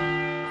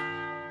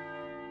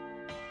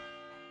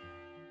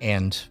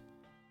 And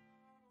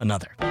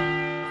another.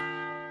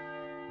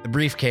 The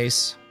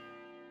briefcase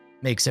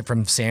makes it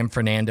from San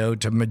Fernando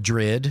to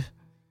Madrid.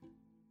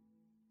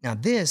 Now,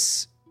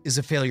 this is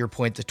a failure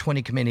point the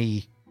 20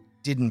 Committee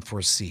didn't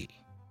foresee.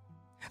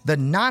 The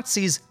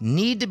Nazis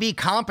need to be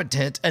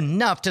competent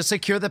enough to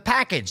secure the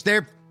package.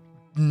 They're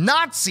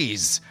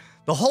Nazis.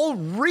 The whole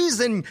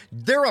reason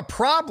they're a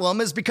problem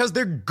is because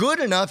they're good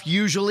enough,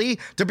 usually,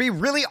 to be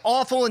really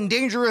awful and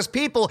dangerous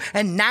people,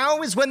 and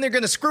now is when they're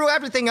going to screw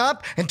everything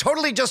up and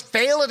totally just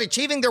fail at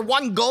achieving their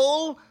one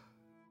goal?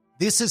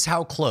 This is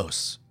how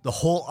close the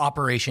whole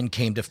operation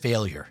came to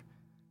failure.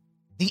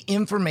 The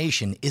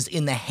information is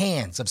in the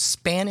hands of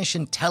Spanish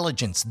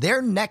intelligence.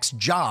 Their next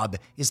job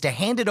is to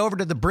hand it over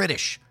to the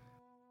British.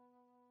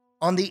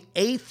 On the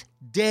 8th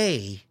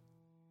day,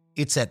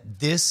 it's at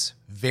this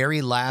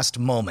very last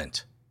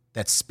moment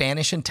that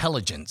Spanish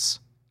intelligence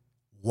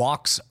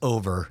walks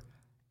over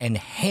and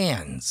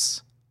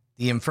hands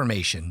the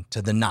information to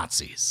the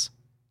Nazis.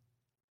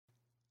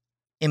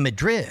 In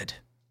Madrid,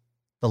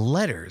 the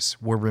letters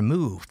were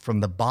removed from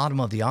the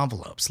bottom of the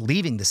envelopes,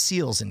 leaving the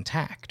seals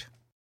intact.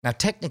 Now,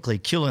 technically,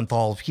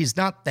 Kuhlenthal, he's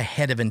not the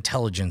head of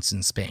intelligence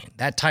in Spain.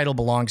 That title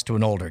belongs to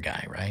an older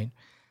guy, right?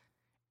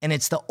 And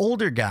it's the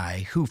older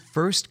guy who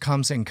first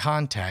comes in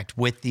contact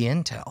with the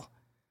intel.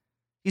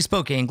 He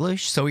spoke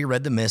English, so he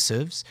read the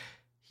missives.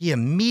 He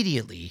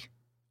immediately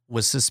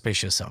was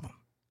suspicious of them.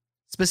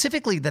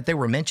 Specifically, that they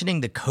were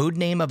mentioning the code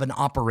name of an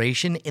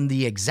operation in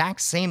the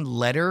exact same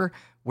letter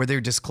where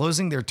they're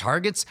disclosing their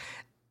targets.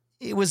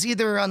 It was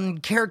either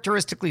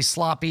uncharacteristically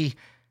sloppy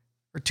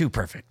or too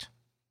perfect.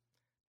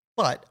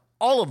 But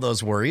all of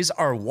those worries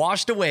are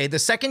washed away the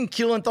second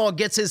Kuhlenthal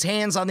gets his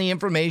hands on the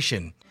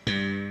information.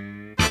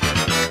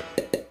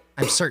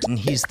 I'm certain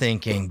he's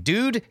thinking,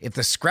 dude, if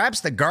the scraps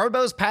that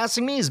Garbo's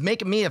passing me is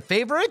making me a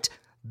favorite,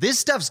 this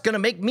stuff's gonna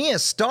make me a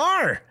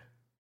star.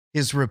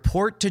 His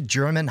report to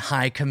German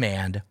high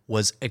command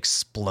was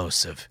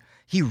explosive.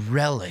 He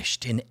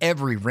relished in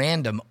every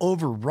random,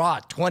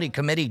 overwrought 20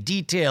 committee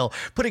detail,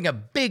 putting a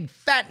big,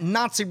 fat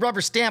Nazi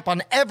rubber stamp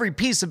on every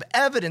piece of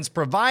evidence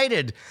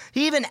provided.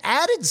 He even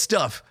added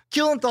stuff.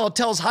 Kuhlenthal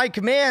tells high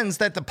commands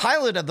that the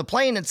pilot of the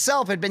plane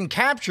itself had been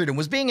captured and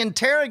was being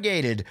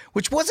interrogated,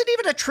 which wasn't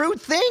even a true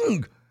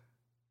thing.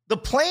 The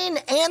plane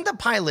and the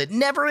pilot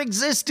never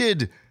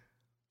existed.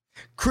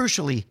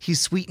 Crucially, he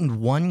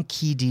sweetened one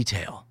key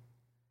detail.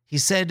 He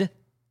said,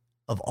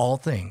 of all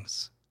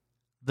things,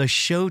 the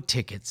show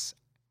tickets,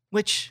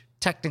 which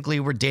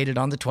technically were dated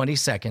on the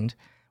 22nd,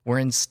 were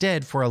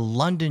instead for a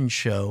London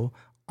show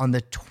on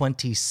the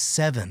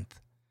 27th.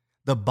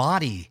 The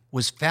body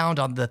was found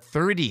on the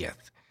 30th.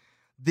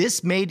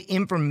 This made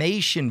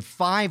information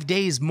 5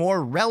 days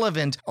more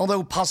relevant,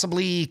 although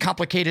possibly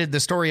complicated the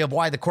story of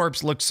why the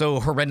corpse looked so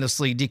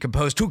horrendously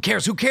decomposed. Who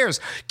cares? Who cares?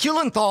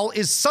 Kuhlenthal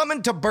is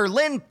summoned to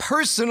Berlin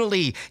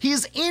personally.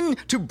 He's in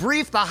to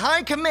brief the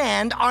high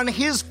command on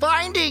his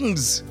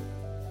findings.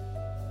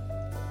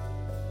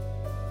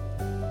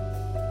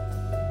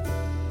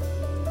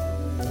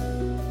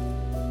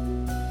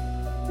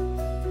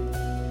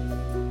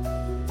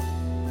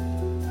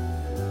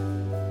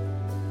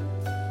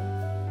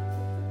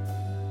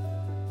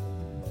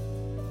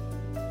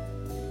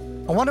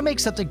 I want to make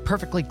something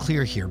perfectly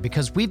clear here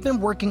because we've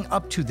been working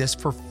up to this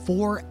for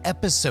 4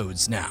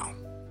 episodes now.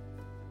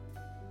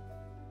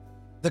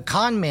 The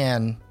con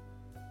man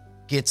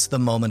gets the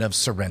moment of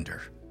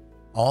surrender.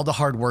 All the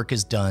hard work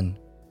is done,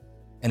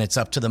 and it's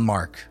up to the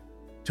mark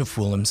to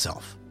fool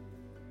himself.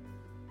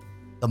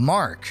 The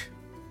mark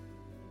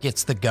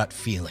gets the gut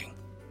feeling,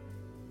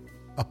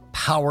 a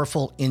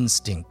powerful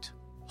instinct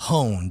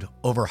honed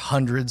over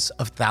hundreds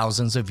of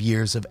thousands of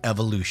years of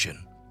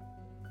evolution.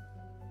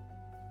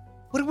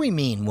 What do we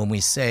mean when we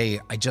say,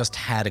 I just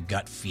had a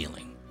gut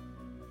feeling?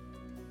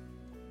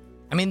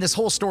 I mean, this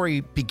whole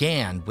story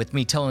began with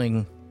me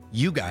telling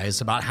you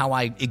guys about how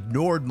I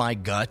ignored my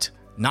gut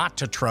not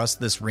to trust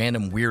this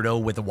random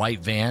weirdo with a white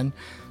van,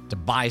 to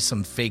buy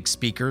some fake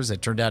speakers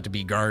that turned out to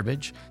be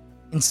garbage.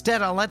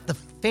 Instead, I let the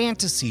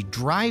fantasy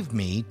drive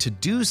me to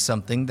do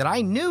something that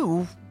I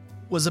knew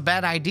was a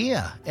bad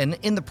idea. And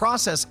in the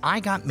process, I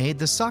got made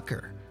the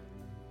sucker.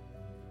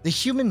 The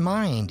human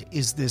mind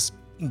is this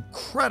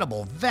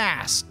incredible,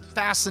 vast,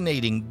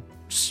 fascinating,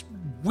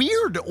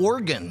 weird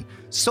organ.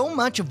 So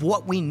much of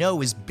what we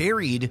know is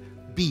buried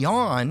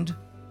beyond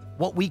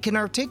what we can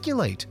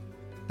articulate.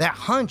 That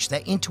hunch,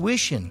 that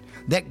intuition,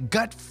 that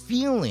gut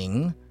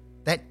feeling,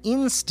 that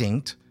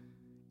instinct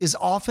is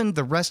often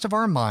the rest of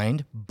our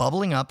mind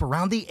bubbling up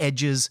around the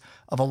edges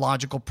of a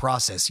logical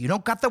process. You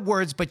don't got the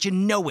words, but you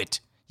know it.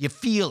 You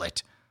feel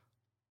it.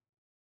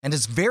 And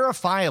it's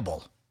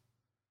verifiable.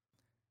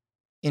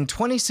 In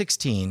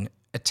 2016,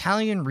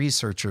 Italian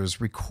researchers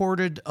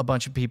recorded a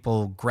bunch of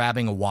people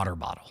grabbing a water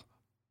bottle.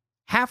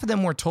 Half of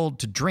them were told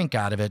to drink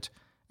out of it,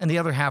 and the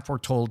other half were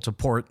told to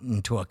pour it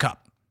into a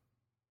cup.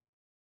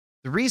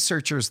 The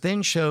researchers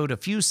then showed a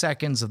few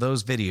seconds of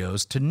those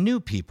videos to new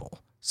people.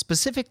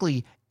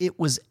 Specifically, it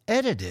was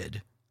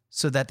edited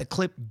so that the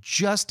clip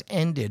just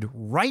ended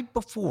right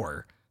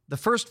before the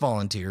first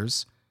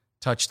volunteers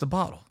touched the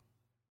bottle.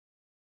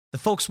 The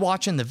folks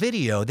watching the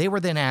video, they were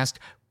then asked,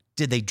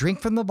 did they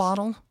drink from the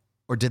bottle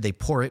or did they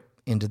pour it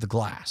into the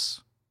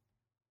glass?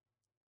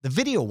 The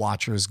video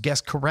watchers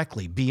guessed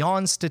correctly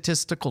beyond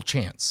statistical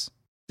chance.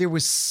 There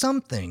was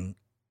something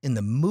in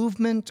the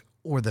movement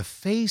or the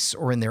face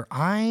or in their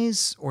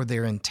eyes or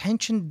their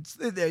intention.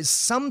 There's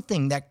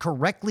something that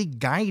correctly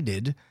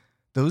guided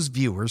those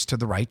viewers to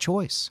the right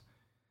choice,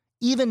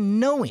 even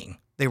knowing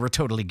they were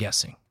totally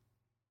guessing.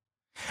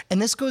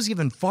 And this goes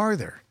even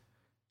farther.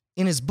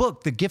 In his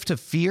book, The Gift of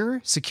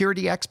Fear,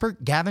 security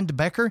expert Gavin de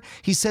Becker,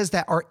 he says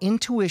that our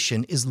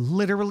intuition is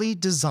literally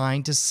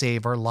designed to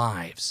save our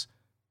lives.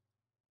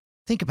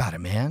 Think about it,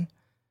 man.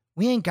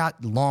 We ain't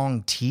got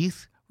long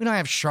teeth. We don't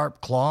have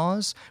sharp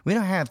claws. We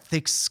don't have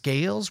thick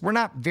scales. We're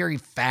not very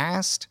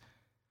fast.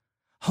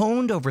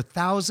 Honed over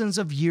thousands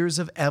of years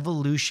of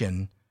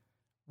evolution,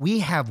 we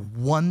have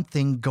one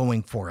thing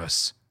going for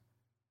us: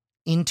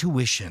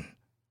 intuition.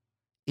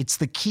 It's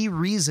the key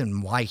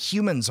reason why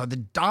humans are the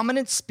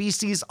dominant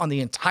species on the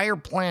entire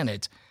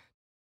planet.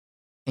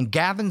 And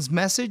Gavin's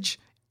message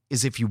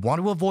is, if you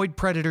want to avoid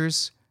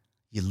predators,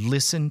 you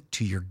listen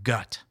to your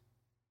gut.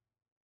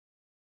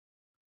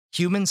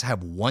 Humans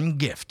have one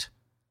gift.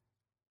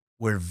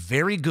 We're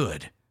very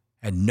good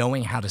at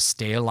knowing how to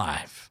stay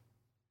alive.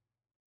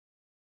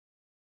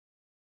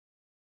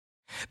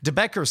 De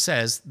Becker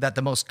says that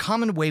the most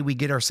common way we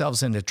get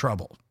ourselves into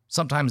trouble,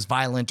 sometimes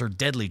violent or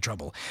deadly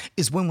trouble,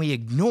 is when we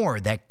ignore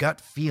that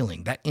gut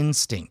feeling, that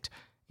instinct,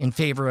 in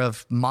favor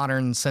of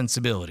modern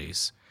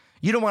sensibilities.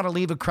 You don't want to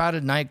leave a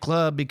crowded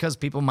nightclub because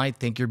people might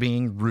think you're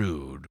being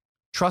rude.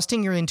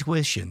 Trusting your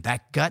intuition,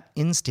 that gut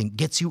instinct,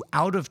 gets you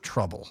out of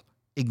trouble.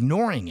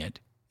 Ignoring it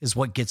is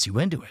what gets you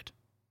into it.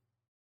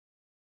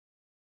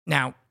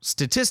 Now,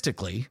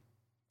 statistically,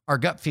 our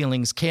gut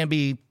feelings can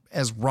be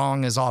as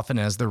wrong as often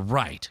as they're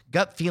right.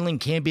 Gut feeling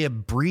can be a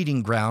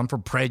breeding ground for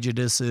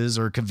prejudices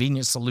or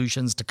convenient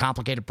solutions to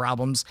complicated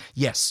problems.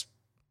 Yes,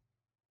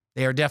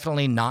 they are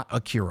definitely not a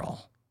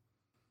cure-all.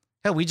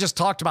 Hell, we just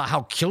talked about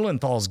how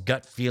Kulenthal's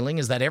gut feeling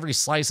is that every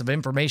slice of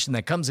information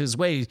that comes his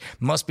way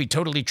must be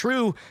totally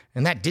true,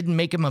 and that didn't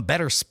make him a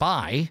better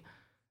spy.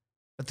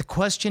 But the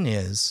question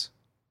is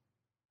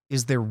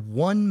there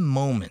one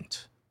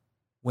moment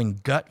when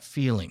gut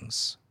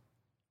feelings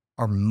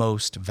are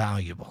most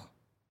valuable?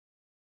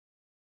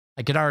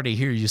 I can already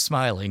hear you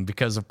smiling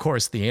because, of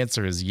course, the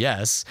answer is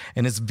yes,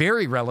 and it's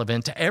very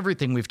relevant to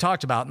everything we've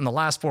talked about in the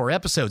last 4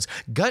 episodes.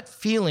 Gut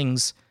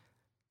feelings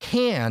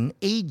can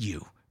aid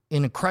you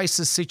in a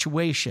crisis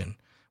situation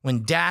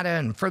when data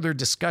and further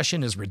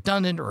discussion is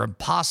redundant or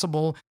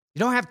impossible. You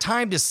don't have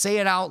time to say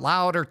it out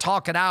loud or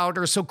talk it out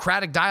or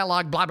Socratic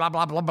dialogue, blah, blah,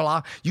 blah, blah,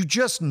 blah. You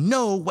just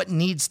know what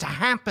needs to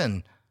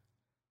happen.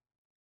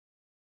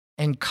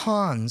 And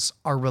cons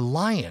are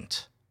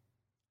reliant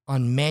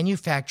on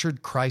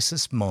manufactured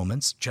crisis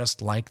moments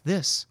just like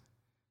this.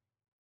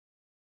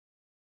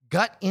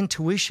 Gut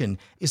intuition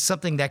is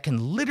something that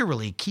can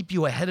literally keep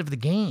you ahead of the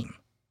game.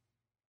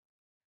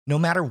 No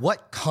matter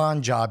what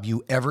con job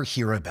you ever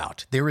hear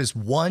about, there is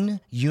one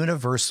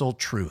universal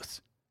truth.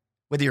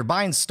 Whether you're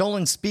buying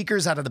stolen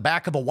speakers out of the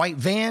back of a white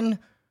van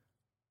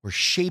or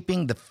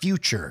shaping the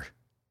future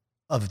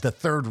of the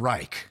Third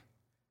Reich,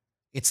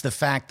 it's the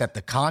fact that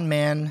the con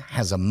man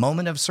has a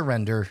moment of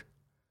surrender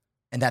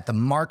and that the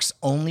mark's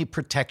only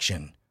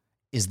protection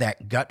is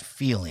that gut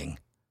feeling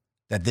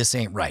that this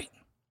ain't right.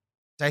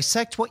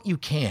 Dissect what you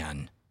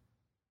can,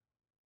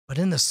 but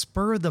in the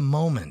spur of the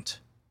moment,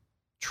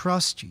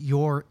 trust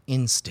your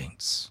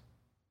instincts.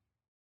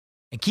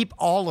 And keep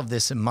all of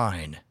this in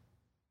mind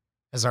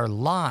as our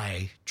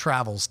lie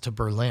travels to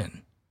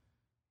Berlin.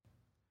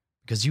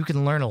 Because you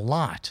can learn a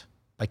lot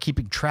by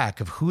keeping track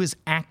of who is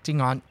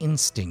acting on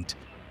instinct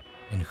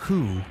and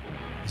who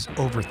is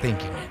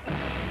overthinking it.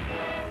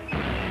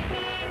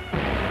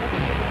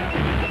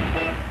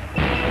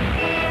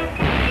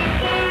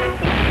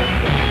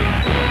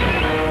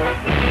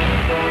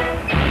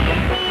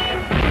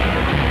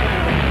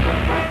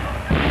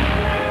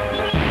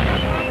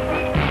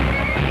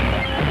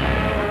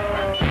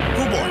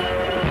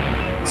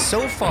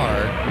 So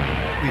far,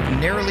 we've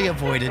narrowly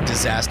avoided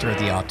disaster at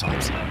the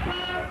autopsy.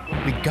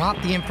 We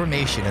got the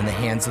information in the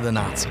hands of the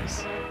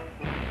Nazis.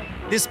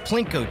 This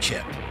Plinko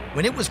chip,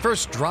 when it was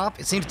first dropped,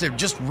 it seems to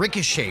just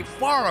ricochet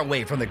far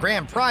away from the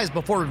grand prize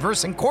before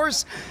reversing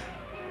course.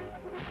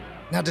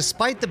 Now,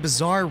 despite the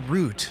bizarre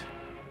route,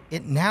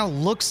 it now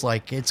looks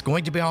like it's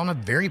going to be on a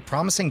very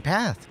promising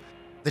path.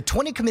 The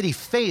 20 committee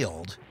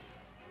failed,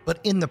 but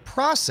in the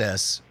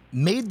process,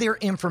 made their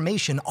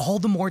information all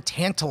the more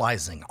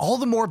tantalizing, all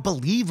the more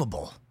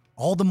believable,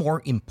 all the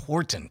more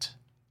important.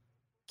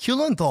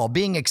 Kulenthal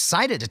being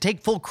excited to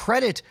take full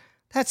credit,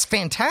 that's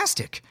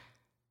fantastic.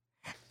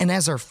 And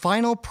as our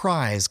final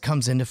prize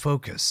comes into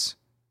focus,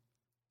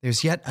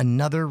 there's yet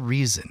another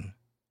reason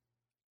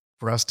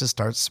for us to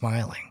start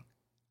smiling.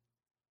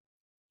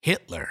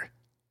 Hitler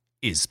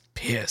is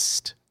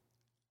pissed.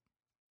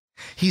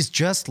 He's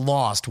just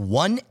lost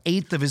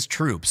 1/8 of his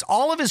troops,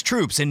 all of his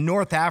troops in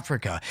North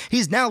Africa.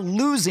 He's now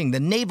losing the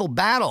naval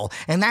battle,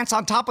 and that's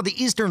on top of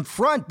the Eastern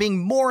Front being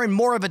more and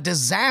more of a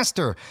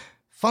disaster.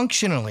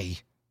 Functionally,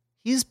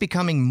 he's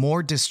becoming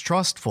more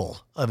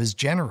distrustful of his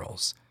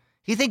generals.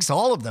 He thinks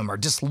all of them are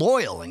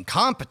disloyal and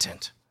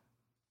incompetent.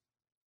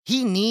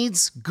 He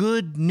needs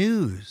good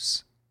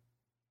news.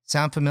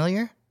 Sound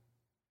familiar?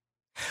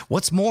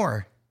 What's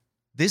more,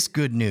 this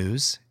good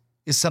news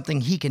is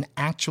something he can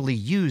actually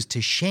use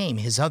to shame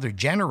his other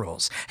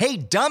generals. Hey,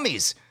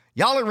 dummies,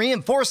 y'all are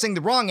reinforcing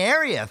the wrong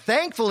area.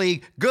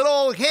 Thankfully, good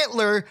old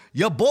Hitler,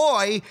 your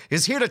boy,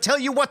 is here to tell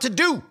you what to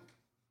do.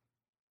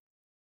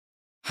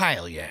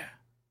 Hell yeah.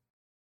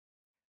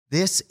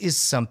 This is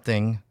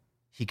something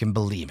he can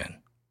believe in.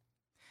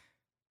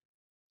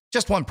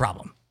 Just one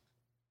problem.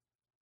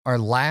 Our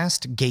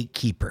last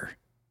gatekeeper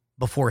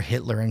before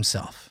Hitler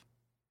himself.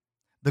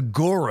 The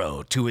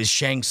Goro to his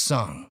Shang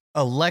Tsung,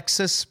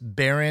 Alexis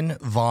Baron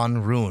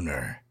von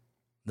Reuner,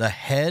 the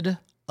head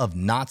of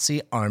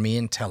Nazi army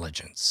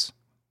intelligence.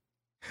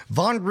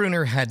 Von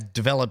Reuner had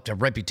developed a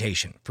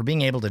reputation for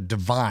being able to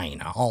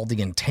divine all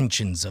the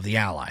intentions of the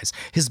Allies.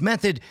 His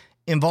method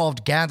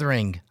involved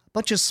gathering a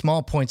bunch of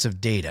small points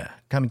of data,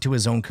 coming to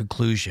his own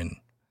conclusion,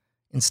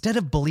 instead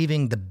of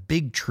believing the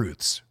big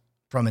truths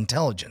from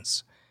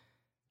intelligence.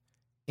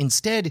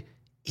 Instead,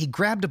 he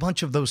grabbed a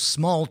bunch of those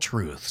small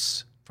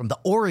truths from the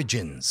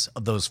origins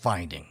of those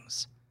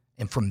findings,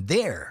 and from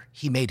there,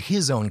 he made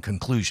his own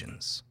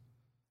conclusions.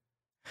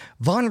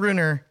 Von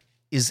Reuner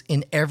is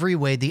in every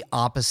way the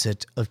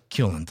opposite of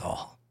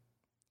Kuhlenthal.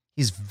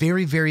 He's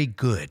very, very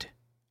good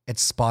at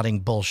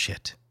spotting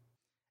bullshit,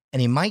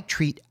 and he might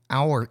treat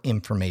our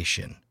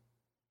information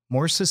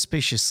more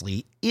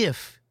suspiciously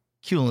if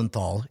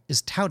Kuhlenthal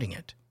is touting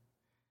it.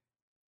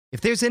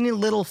 If there's any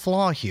little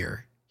flaw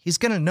here, he's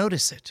going to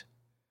notice it.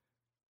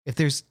 If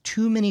there's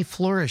too many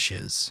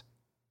flourishes,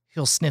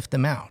 he'll sniff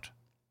them out.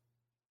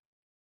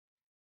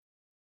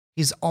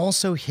 He's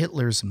also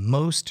Hitler's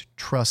most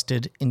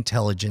trusted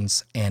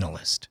intelligence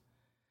analyst.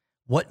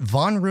 What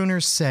von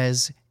Reuner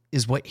says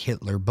is what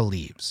Hitler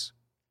believes.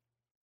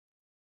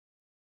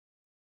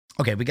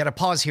 Okay, we got to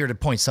pause here to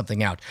point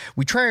something out.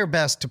 We try our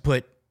best to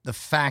put the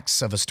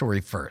facts of a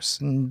story first,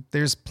 and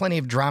there's plenty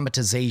of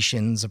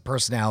dramatizations of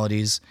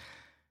personalities,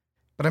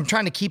 but I'm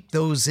trying to keep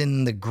those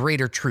in the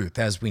greater truth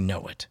as we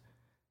know it.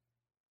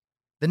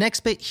 The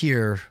next bit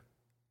here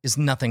is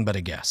nothing but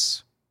a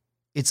guess.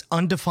 It's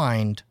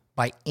undefined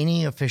by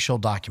any official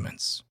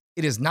documents.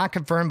 It is not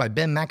confirmed by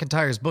Ben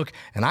McIntyre's book,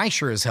 and I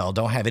sure as hell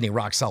don't have any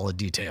rock-solid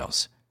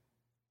details.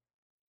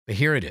 But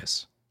here it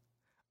is.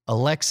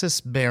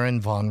 Alexis Baron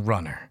von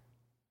Reuner,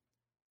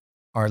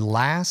 our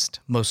last,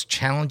 most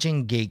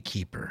challenging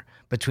gatekeeper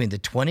between the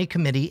 20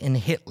 Committee and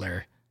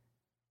Hitler,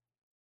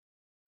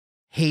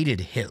 hated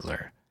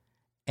Hitler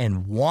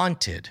and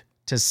wanted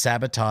to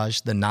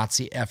sabotage the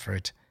Nazi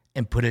effort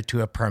and put it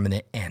to a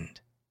permanent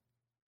end.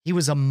 He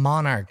was a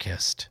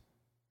monarchist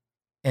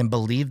and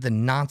believed the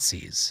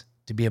Nazis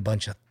to be a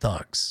bunch of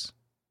thugs.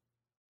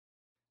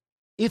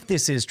 If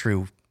this is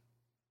true,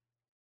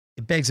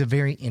 it begs a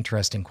very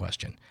interesting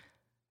question.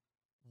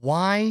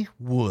 Why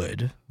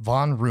would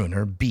von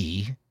Reuner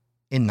be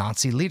in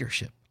Nazi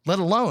leadership, let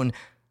alone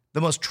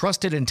the most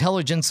trusted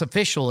intelligence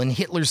official in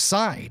Hitler's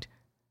side?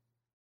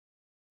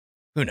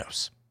 Who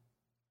knows?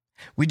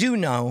 We do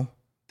know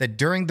that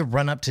during the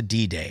run-up to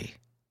D-Day,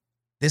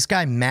 this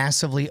guy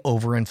massively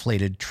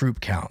overinflated troop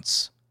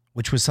counts,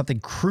 which was something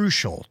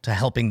crucial to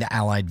helping the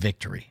Allied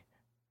victory.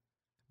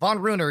 Von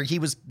Reuner, he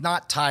was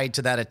not tied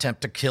to that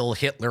attempt to kill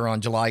Hitler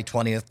on July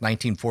 20th,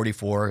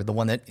 1944, the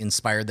one that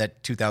inspired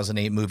that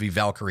 2008 movie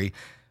Valkyrie,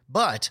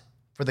 but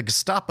for the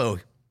Gestapo,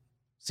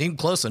 seemed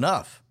close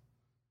enough.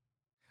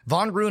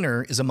 Von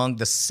Reuner is among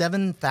the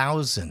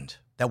 7,000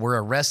 that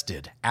were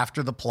arrested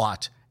after the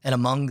plot and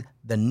among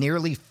the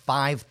nearly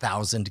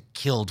 5,000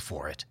 killed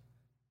for it.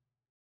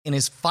 In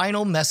his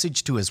final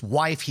message to his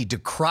wife, he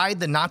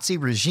decried the Nazi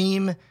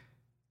regime,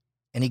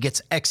 and he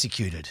gets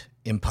executed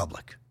in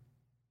public.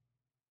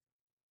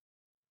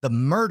 The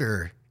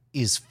murder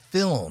is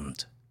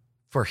filmed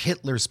for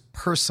Hitler's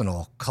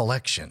personal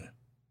collection.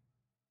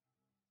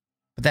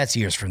 But that's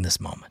years from this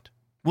moment.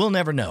 We'll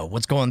never know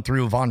what's going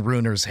through von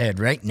Reuner's head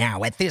right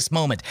now, at this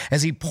moment,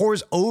 as he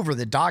pores over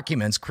the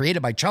documents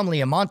created by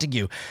Chumley and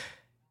Montague.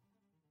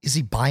 Is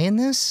he buying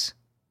this?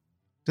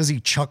 Does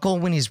he chuckle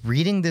when he's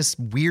reading this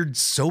weird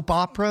soap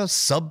opera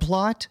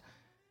subplot?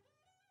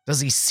 Does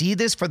he see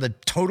this for the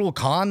total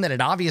con that it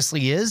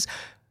obviously is?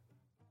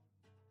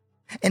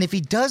 And if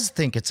he does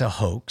think it's a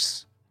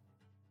hoax,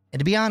 and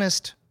to be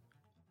honest,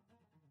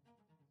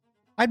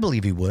 I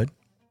believe he would,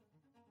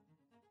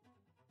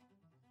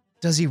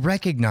 does he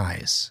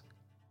recognize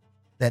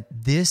that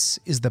this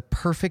is the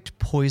perfect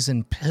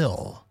poison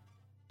pill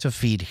to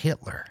feed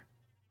Hitler?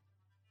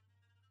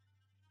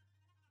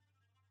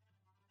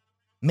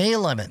 May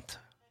 11th,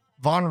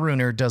 von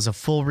Reuner does a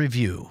full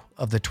review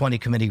of the 20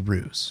 Committee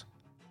ruse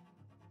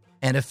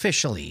and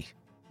officially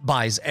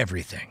buys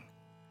everything.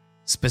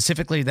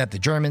 Specifically that the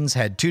Germans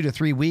had 2 to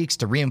 3 weeks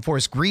to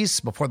reinforce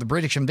Greece before the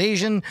British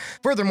invasion.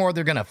 Furthermore,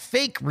 they're going to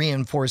fake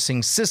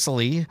reinforcing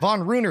Sicily.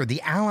 Von Reuner,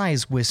 the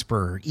Allies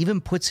whisperer,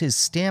 even puts his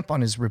stamp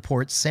on his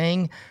report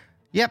saying,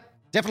 yep,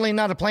 definitely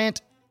not a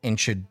plant and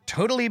should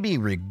totally be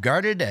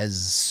regarded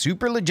as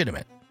super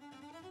legitimate.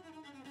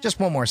 Just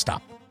one more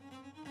stop.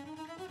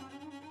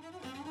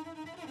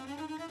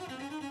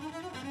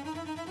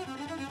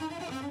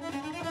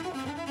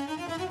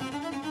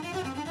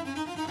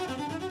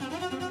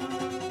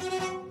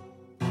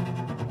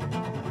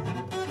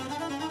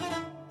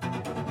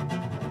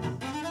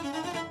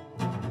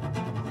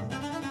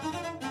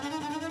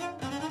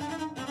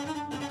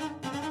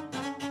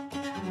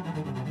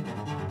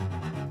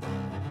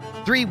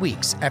 3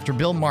 weeks after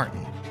Bill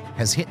Martin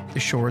has hit the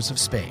shores of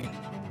Spain,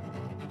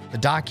 the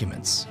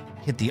documents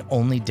hit the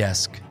only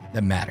desk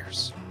that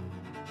matters.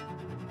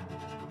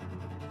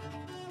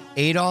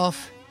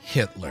 Adolf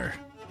Hitler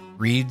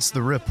reads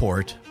the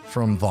report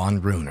from von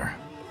Brunner.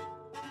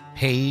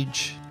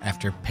 Page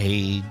after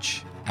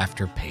page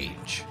after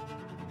page.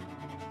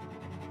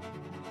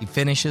 He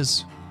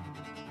finishes,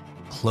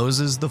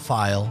 closes the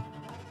file,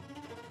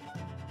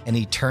 and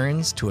he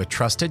turns to a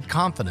trusted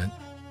confidant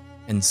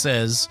and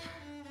says,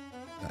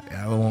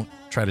 I won't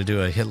try to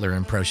do a Hitler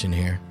impression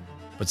here,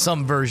 but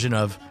some version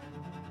of,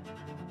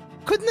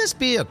 couldn't this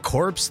be a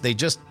corpse they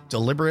just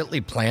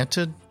deliberately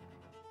planted?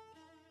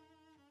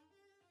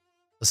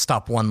 Let's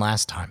stop one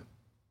last time.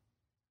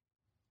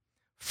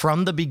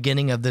 From the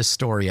beginning of this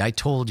story, I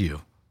told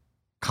you,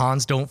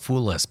 cons don't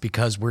fool us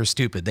because we're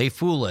stupid. They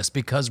fool us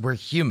because we're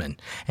human.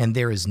 And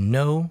there is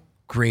no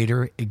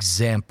greater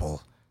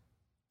example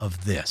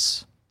of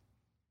this.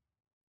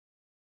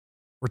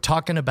 We're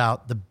talking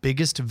about the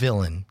biggest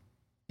villain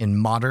in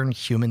modern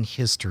human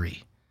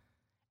history.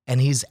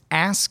 And he's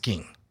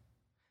asking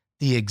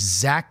the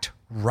exact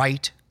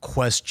right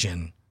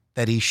question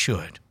that he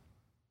should.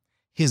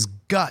 His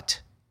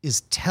gut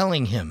is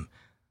telling him,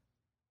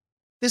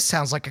 this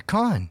sounds like a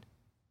con.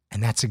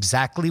 And that's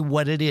exactly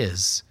what it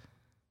is.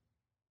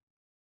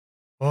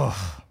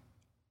 Oh,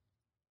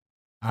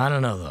 I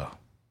don't know, though.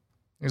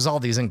 There's all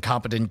these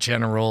incompetent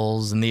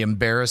generals and the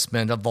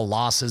embarrassment of the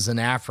losses in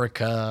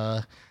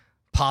Africa,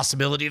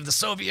 possibility of the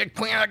Soviet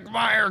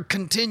quagmire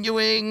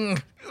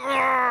continuing.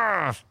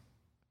 Ugh.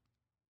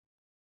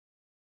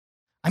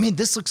 I mean,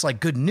 this looks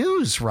like good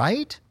news,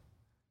 right?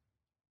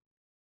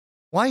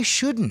 Why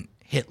shouldn't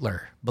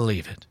Hitler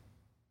believe it?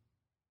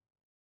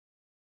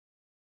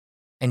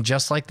 And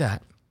just like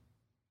that,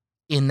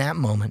 in that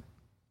moment,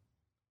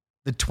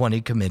 the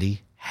 20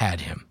 Committee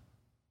had him.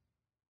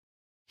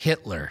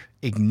 Hitler,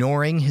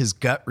 ignoring his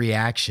gut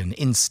reaction,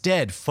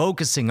 instead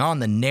focusing on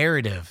the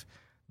narrative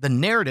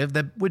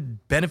that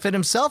would benefit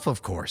himself,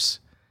 of course.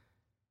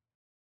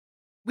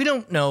 We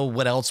don't know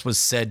what else was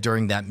said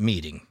during that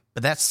meeting,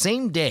 but that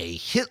same day,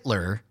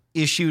 Hitler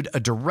issued a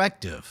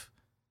directive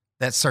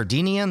that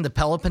Sardinia and the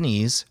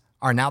Peloponnese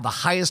are now the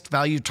highest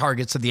value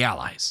targets of the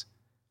Allies.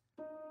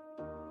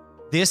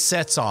 This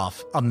sets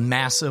off a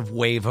massive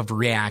wave of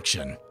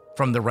reaction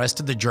from the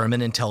rest of the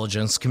German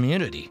intelligence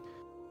community.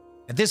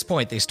 At this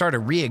point, they start a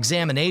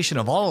re-examination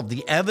of all of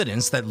the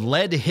evidence that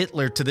led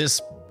Hitler to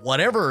this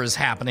whatever is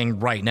happening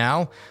right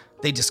now.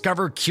 They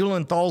discover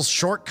Kuhlenthal's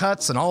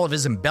shortcuts and all of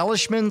his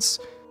embellishments.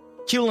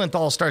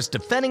 Kuhlenthal starts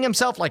defending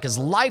himself like his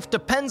life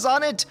depends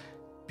on it,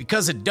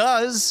 because it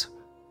does.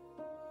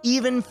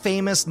 Even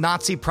famous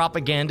Nazi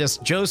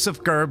propagandist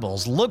Joseph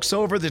Goebbels looks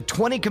over the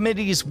 20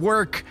 Committee's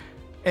work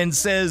and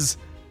says,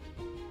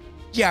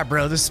 yeah,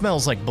 bro, this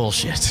smells like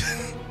bullshit.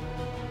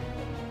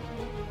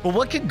 But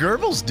what could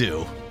Goebbels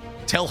do?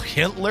 Tell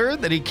Hitler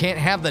that he can't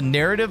have the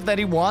narrative that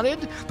he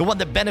wanted? The one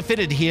that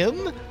benefited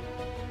him?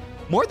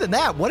 More than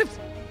that, what if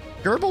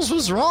Goebbels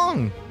was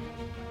wrong?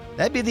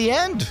 That'd be the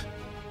end.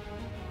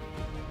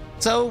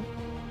 So,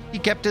 he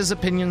kept his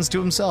opinions to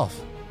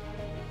himself.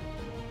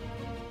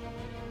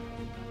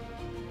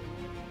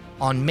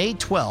 On May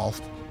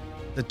 12th,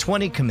 the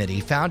 20 Committee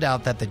found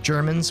out that the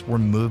Germans were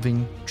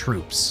moving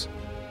troops.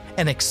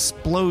 An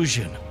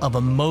explosion of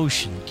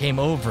emotion came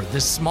over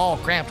this small,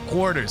 cramped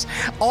quarters.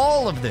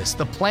 All of this,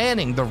 the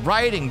planning, the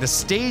writing, the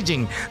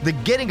staging, the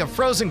getting a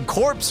frozen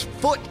corpse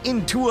foot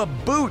into a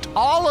boot,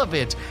 all of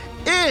it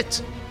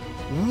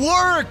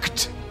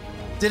worked!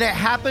 Did it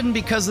happen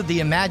because of the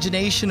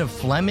imagination of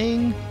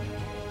Fleming?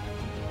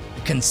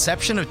 The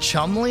conception of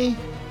Chumley?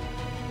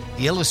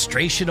 The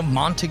illustration of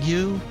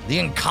Montague? The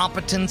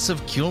incompetence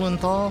of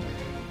Kuhlenthal?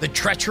 The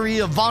treachery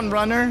of von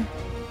Brunner?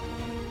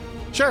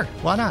 Sure,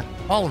 why not?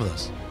 All of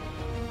those.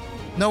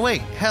 No,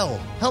 wait, hell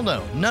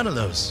no, none of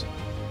those.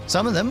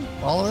 Some of them,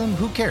 all of them,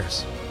 who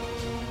cares?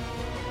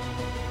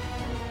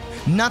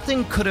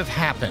 Nothing could have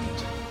happened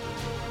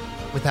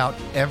without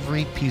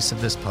every piece of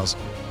this puzzle.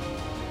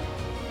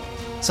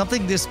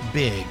 Something this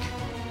big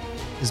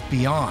is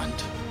beyond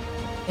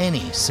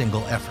any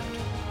single effort.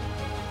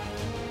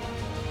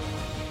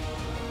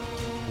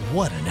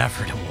 What an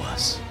effort it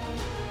was.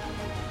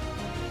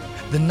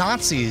 The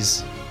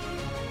Nazis,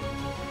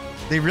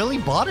 they really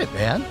bought it,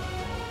 man.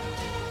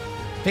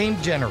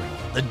 Famed general,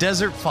 the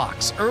Desert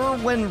Fox,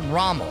 Erwin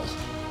Rommel,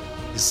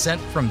 is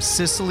sent from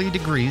Sicily to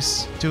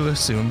Greece to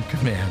assume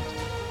command.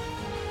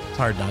 It's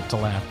hard not to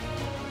laugh.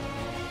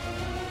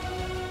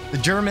 The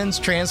Germans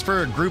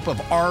transfer a group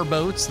of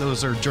R-boats,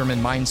 those are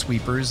German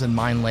minesweepers and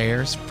mine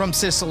layers, from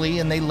Sicily,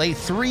 and they lay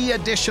 3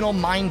 additional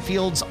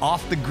minefields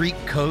off the Greek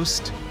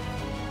coast.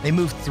 They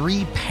move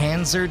 3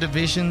 panzer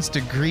divisions to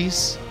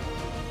Greece.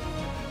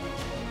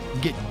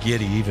 Get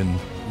giddy even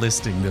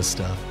listing this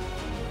stuff.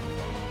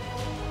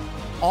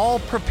 All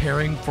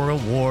preparing for a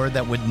war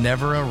that would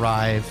never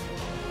arrive.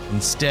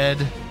 Instead,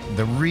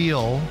 the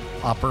real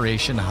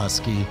Operation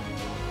Husky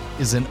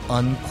is an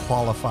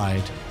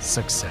unqualified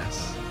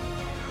success.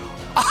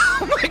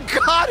 Oh my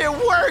God, it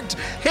worked!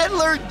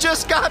 Hitler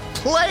just got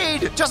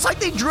played, just like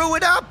they drew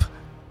it up.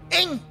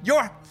 In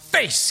your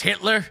face,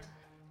 Hitler.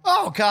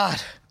 Oh,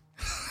 God.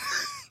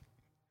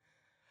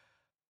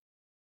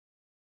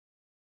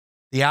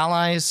 The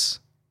Allies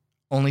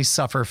only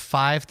suffer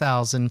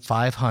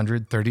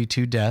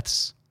 5,532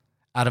 deaths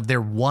out of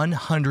their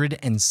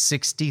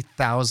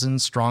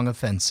 160,000 strong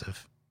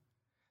offensive.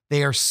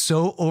 They are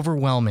so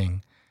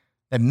overwhelming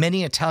that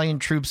many Italian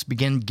troops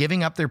begin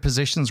giving up their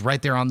positions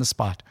right there on the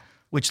spot,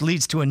 which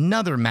leads to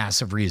another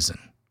massive reason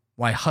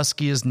why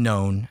Husky is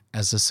known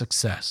as a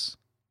success.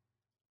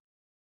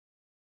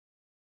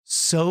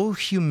 So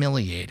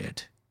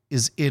humiliated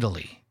is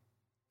Italy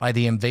by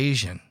the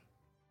invasion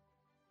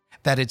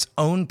that its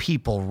own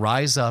people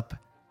rise up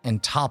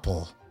and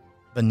topple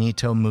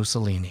Benito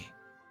Mussolini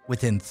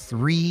within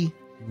 3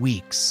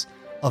 weeks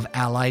of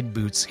Allied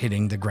boots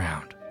hitting the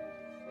ground.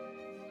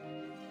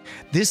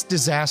 This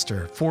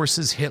disaster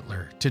forces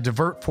Hitler to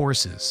divert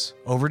forces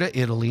over to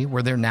Italy,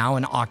 where they're now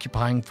an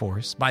occupying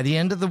force. By the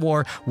end of the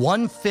war,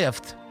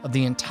 1/5 of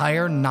the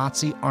entire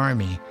Nazi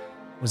army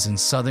was in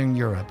southern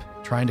Europe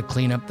trying to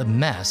clean up the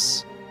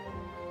mess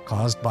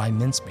caused by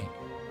mincemeat.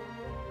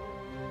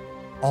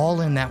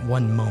 All in that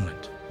one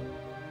moment.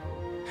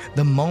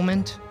 The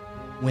moment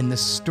when the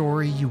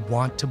story you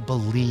want to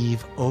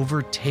believe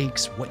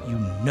overtakes what you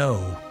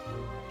know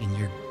in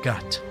your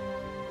gut.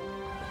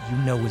 What you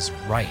know is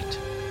right.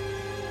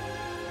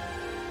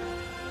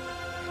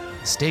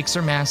 The stakes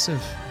are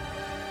massive,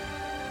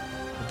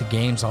 but the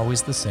game's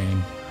always the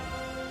same.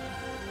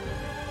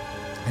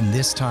 And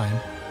this time,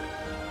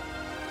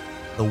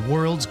 the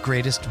world's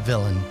greatest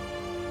villain,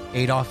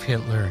 Adolf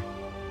Hitler,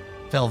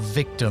 fell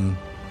victim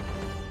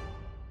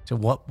to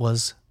what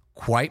was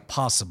quite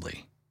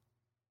possibly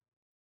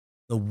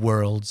the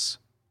world's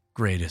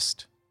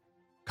greatest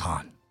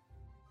con.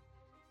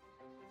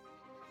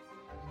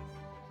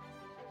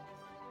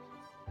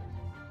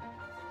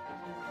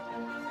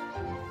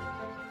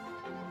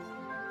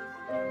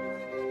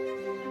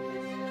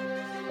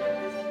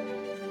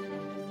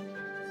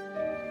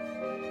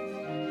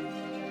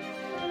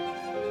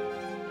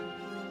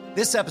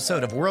 This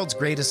episode of World's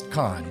Greatest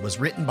Con was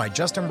written by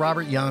Justin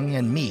Robert Young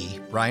and me,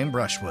 Brian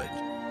Brushwood,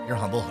 your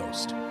humble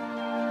host.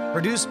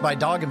 Produced by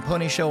Dog and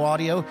Pony Show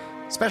Audio,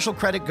 special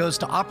credit goes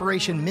to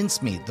Operation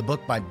Mincemeat, the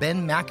book by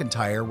Ben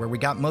McIntyre, where we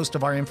got most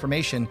of our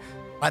information.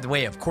 By the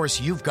way, of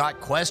course, you've got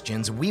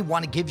questions. We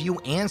want to give you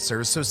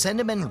answers, so send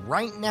them in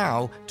right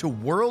now to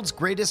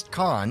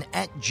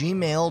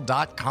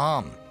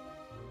worldsgreatestcon@gmail.com.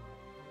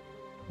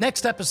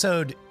 Next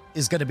episode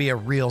is going to be a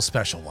real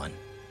special one.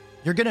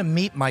 You're going to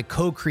meet my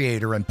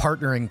co-creator and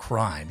partner in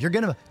crime. You're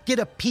going to get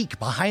a peek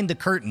behind the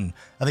curtain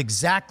of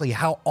exactly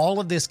how all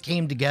of this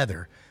came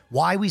together,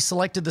 why we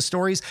selected the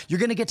stories.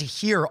 You're going to get to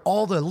hear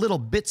all the little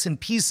bits and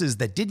pieces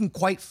that didn't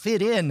quite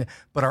fit in,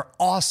 but are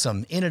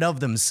awesome in and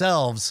of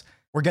themselves.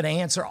 We're going to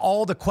answer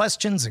all the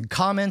questions and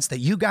comments that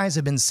you guys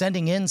have been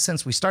sending in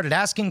since we started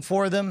asking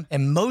for them.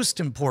 And most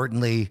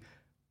importantly,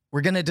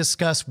 we're going to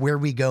discuss where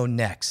we go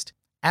next.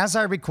 As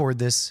I record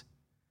this,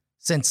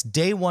 since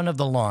day one of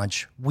the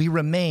launch, we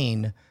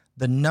remain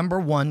the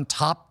 #1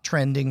 top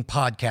trending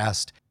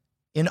podcast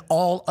in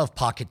all of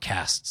Pocket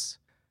Casts.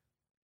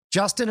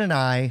 Justin and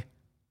I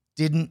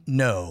didn't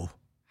know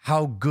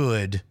how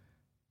good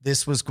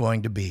this was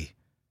going to be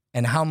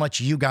and how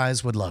much you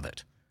guys would love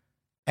it.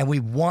 And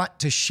we want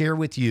to share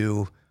with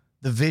you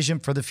the vision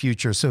for the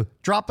future. So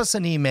drop us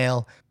an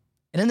email.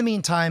 And in the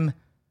meantime,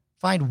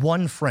 find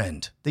one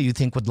friend that you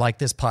think would like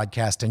this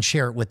podcast and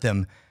share it with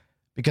them,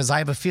 because I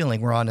have a feeling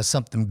we're on to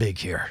something big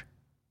here.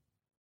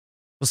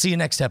 We'll see you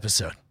next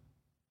episode.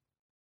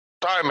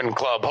 Diamond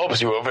Club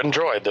hopes you have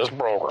enjoyed this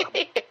program.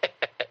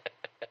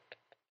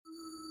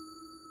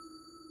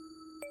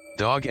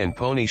 Dog and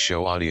Pony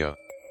Show Audio.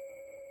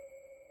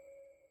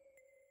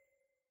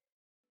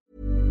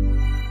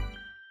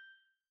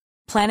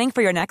 Planning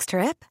for your next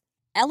trip?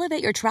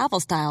 Elevate your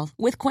travel style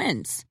with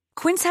Quince.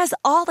 Quince has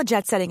all the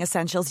jet-setting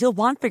essentials you'll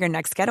want for your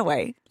next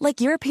getaway, like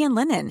European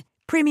linen,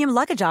 premium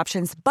luggage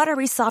options,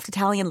 buttery soft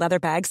Italian leather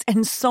bags,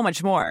 and so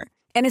much more.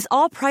 And is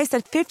all priced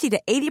at 50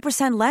 to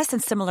 80% less than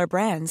similar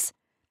brands.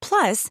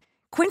 Plus,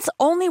 Quince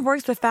only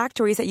works with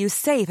factories that use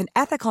safe and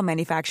ethical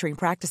manufacturing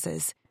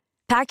practices.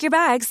 Pack your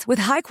bags with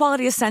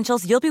high-quality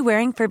essentials you'll be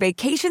wearing for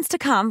vacations to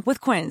come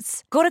with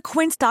Quince. Go to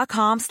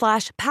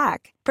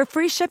quince.com/pack for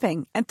free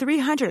shipping and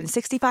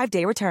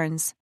 365-day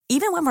returns.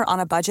 Even when we're on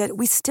a budget,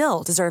 we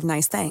still deserve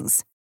nice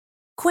things.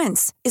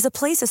 Quince is a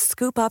place to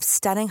scoop up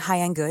stunning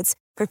high-end goods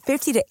for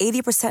 50 to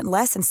 80%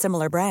 less than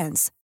similar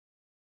brands.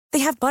 They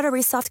have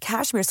buttery soft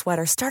cashmere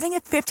sweaters starting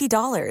at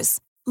 $50,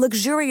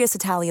 luxurious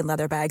Italian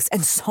leather bags,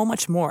 and so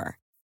much more.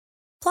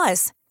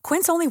 Plus,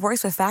 Quince only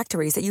works with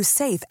factories that use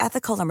safe,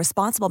 ethical, and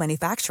responsible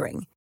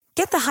manufacturing.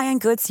 Get the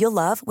high-end goods you'll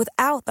love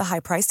without the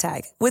high price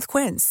tag with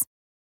Quince.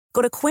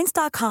 Go to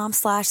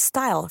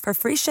quince.com/style for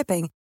free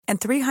shipping and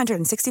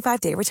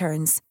 365-day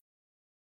returns.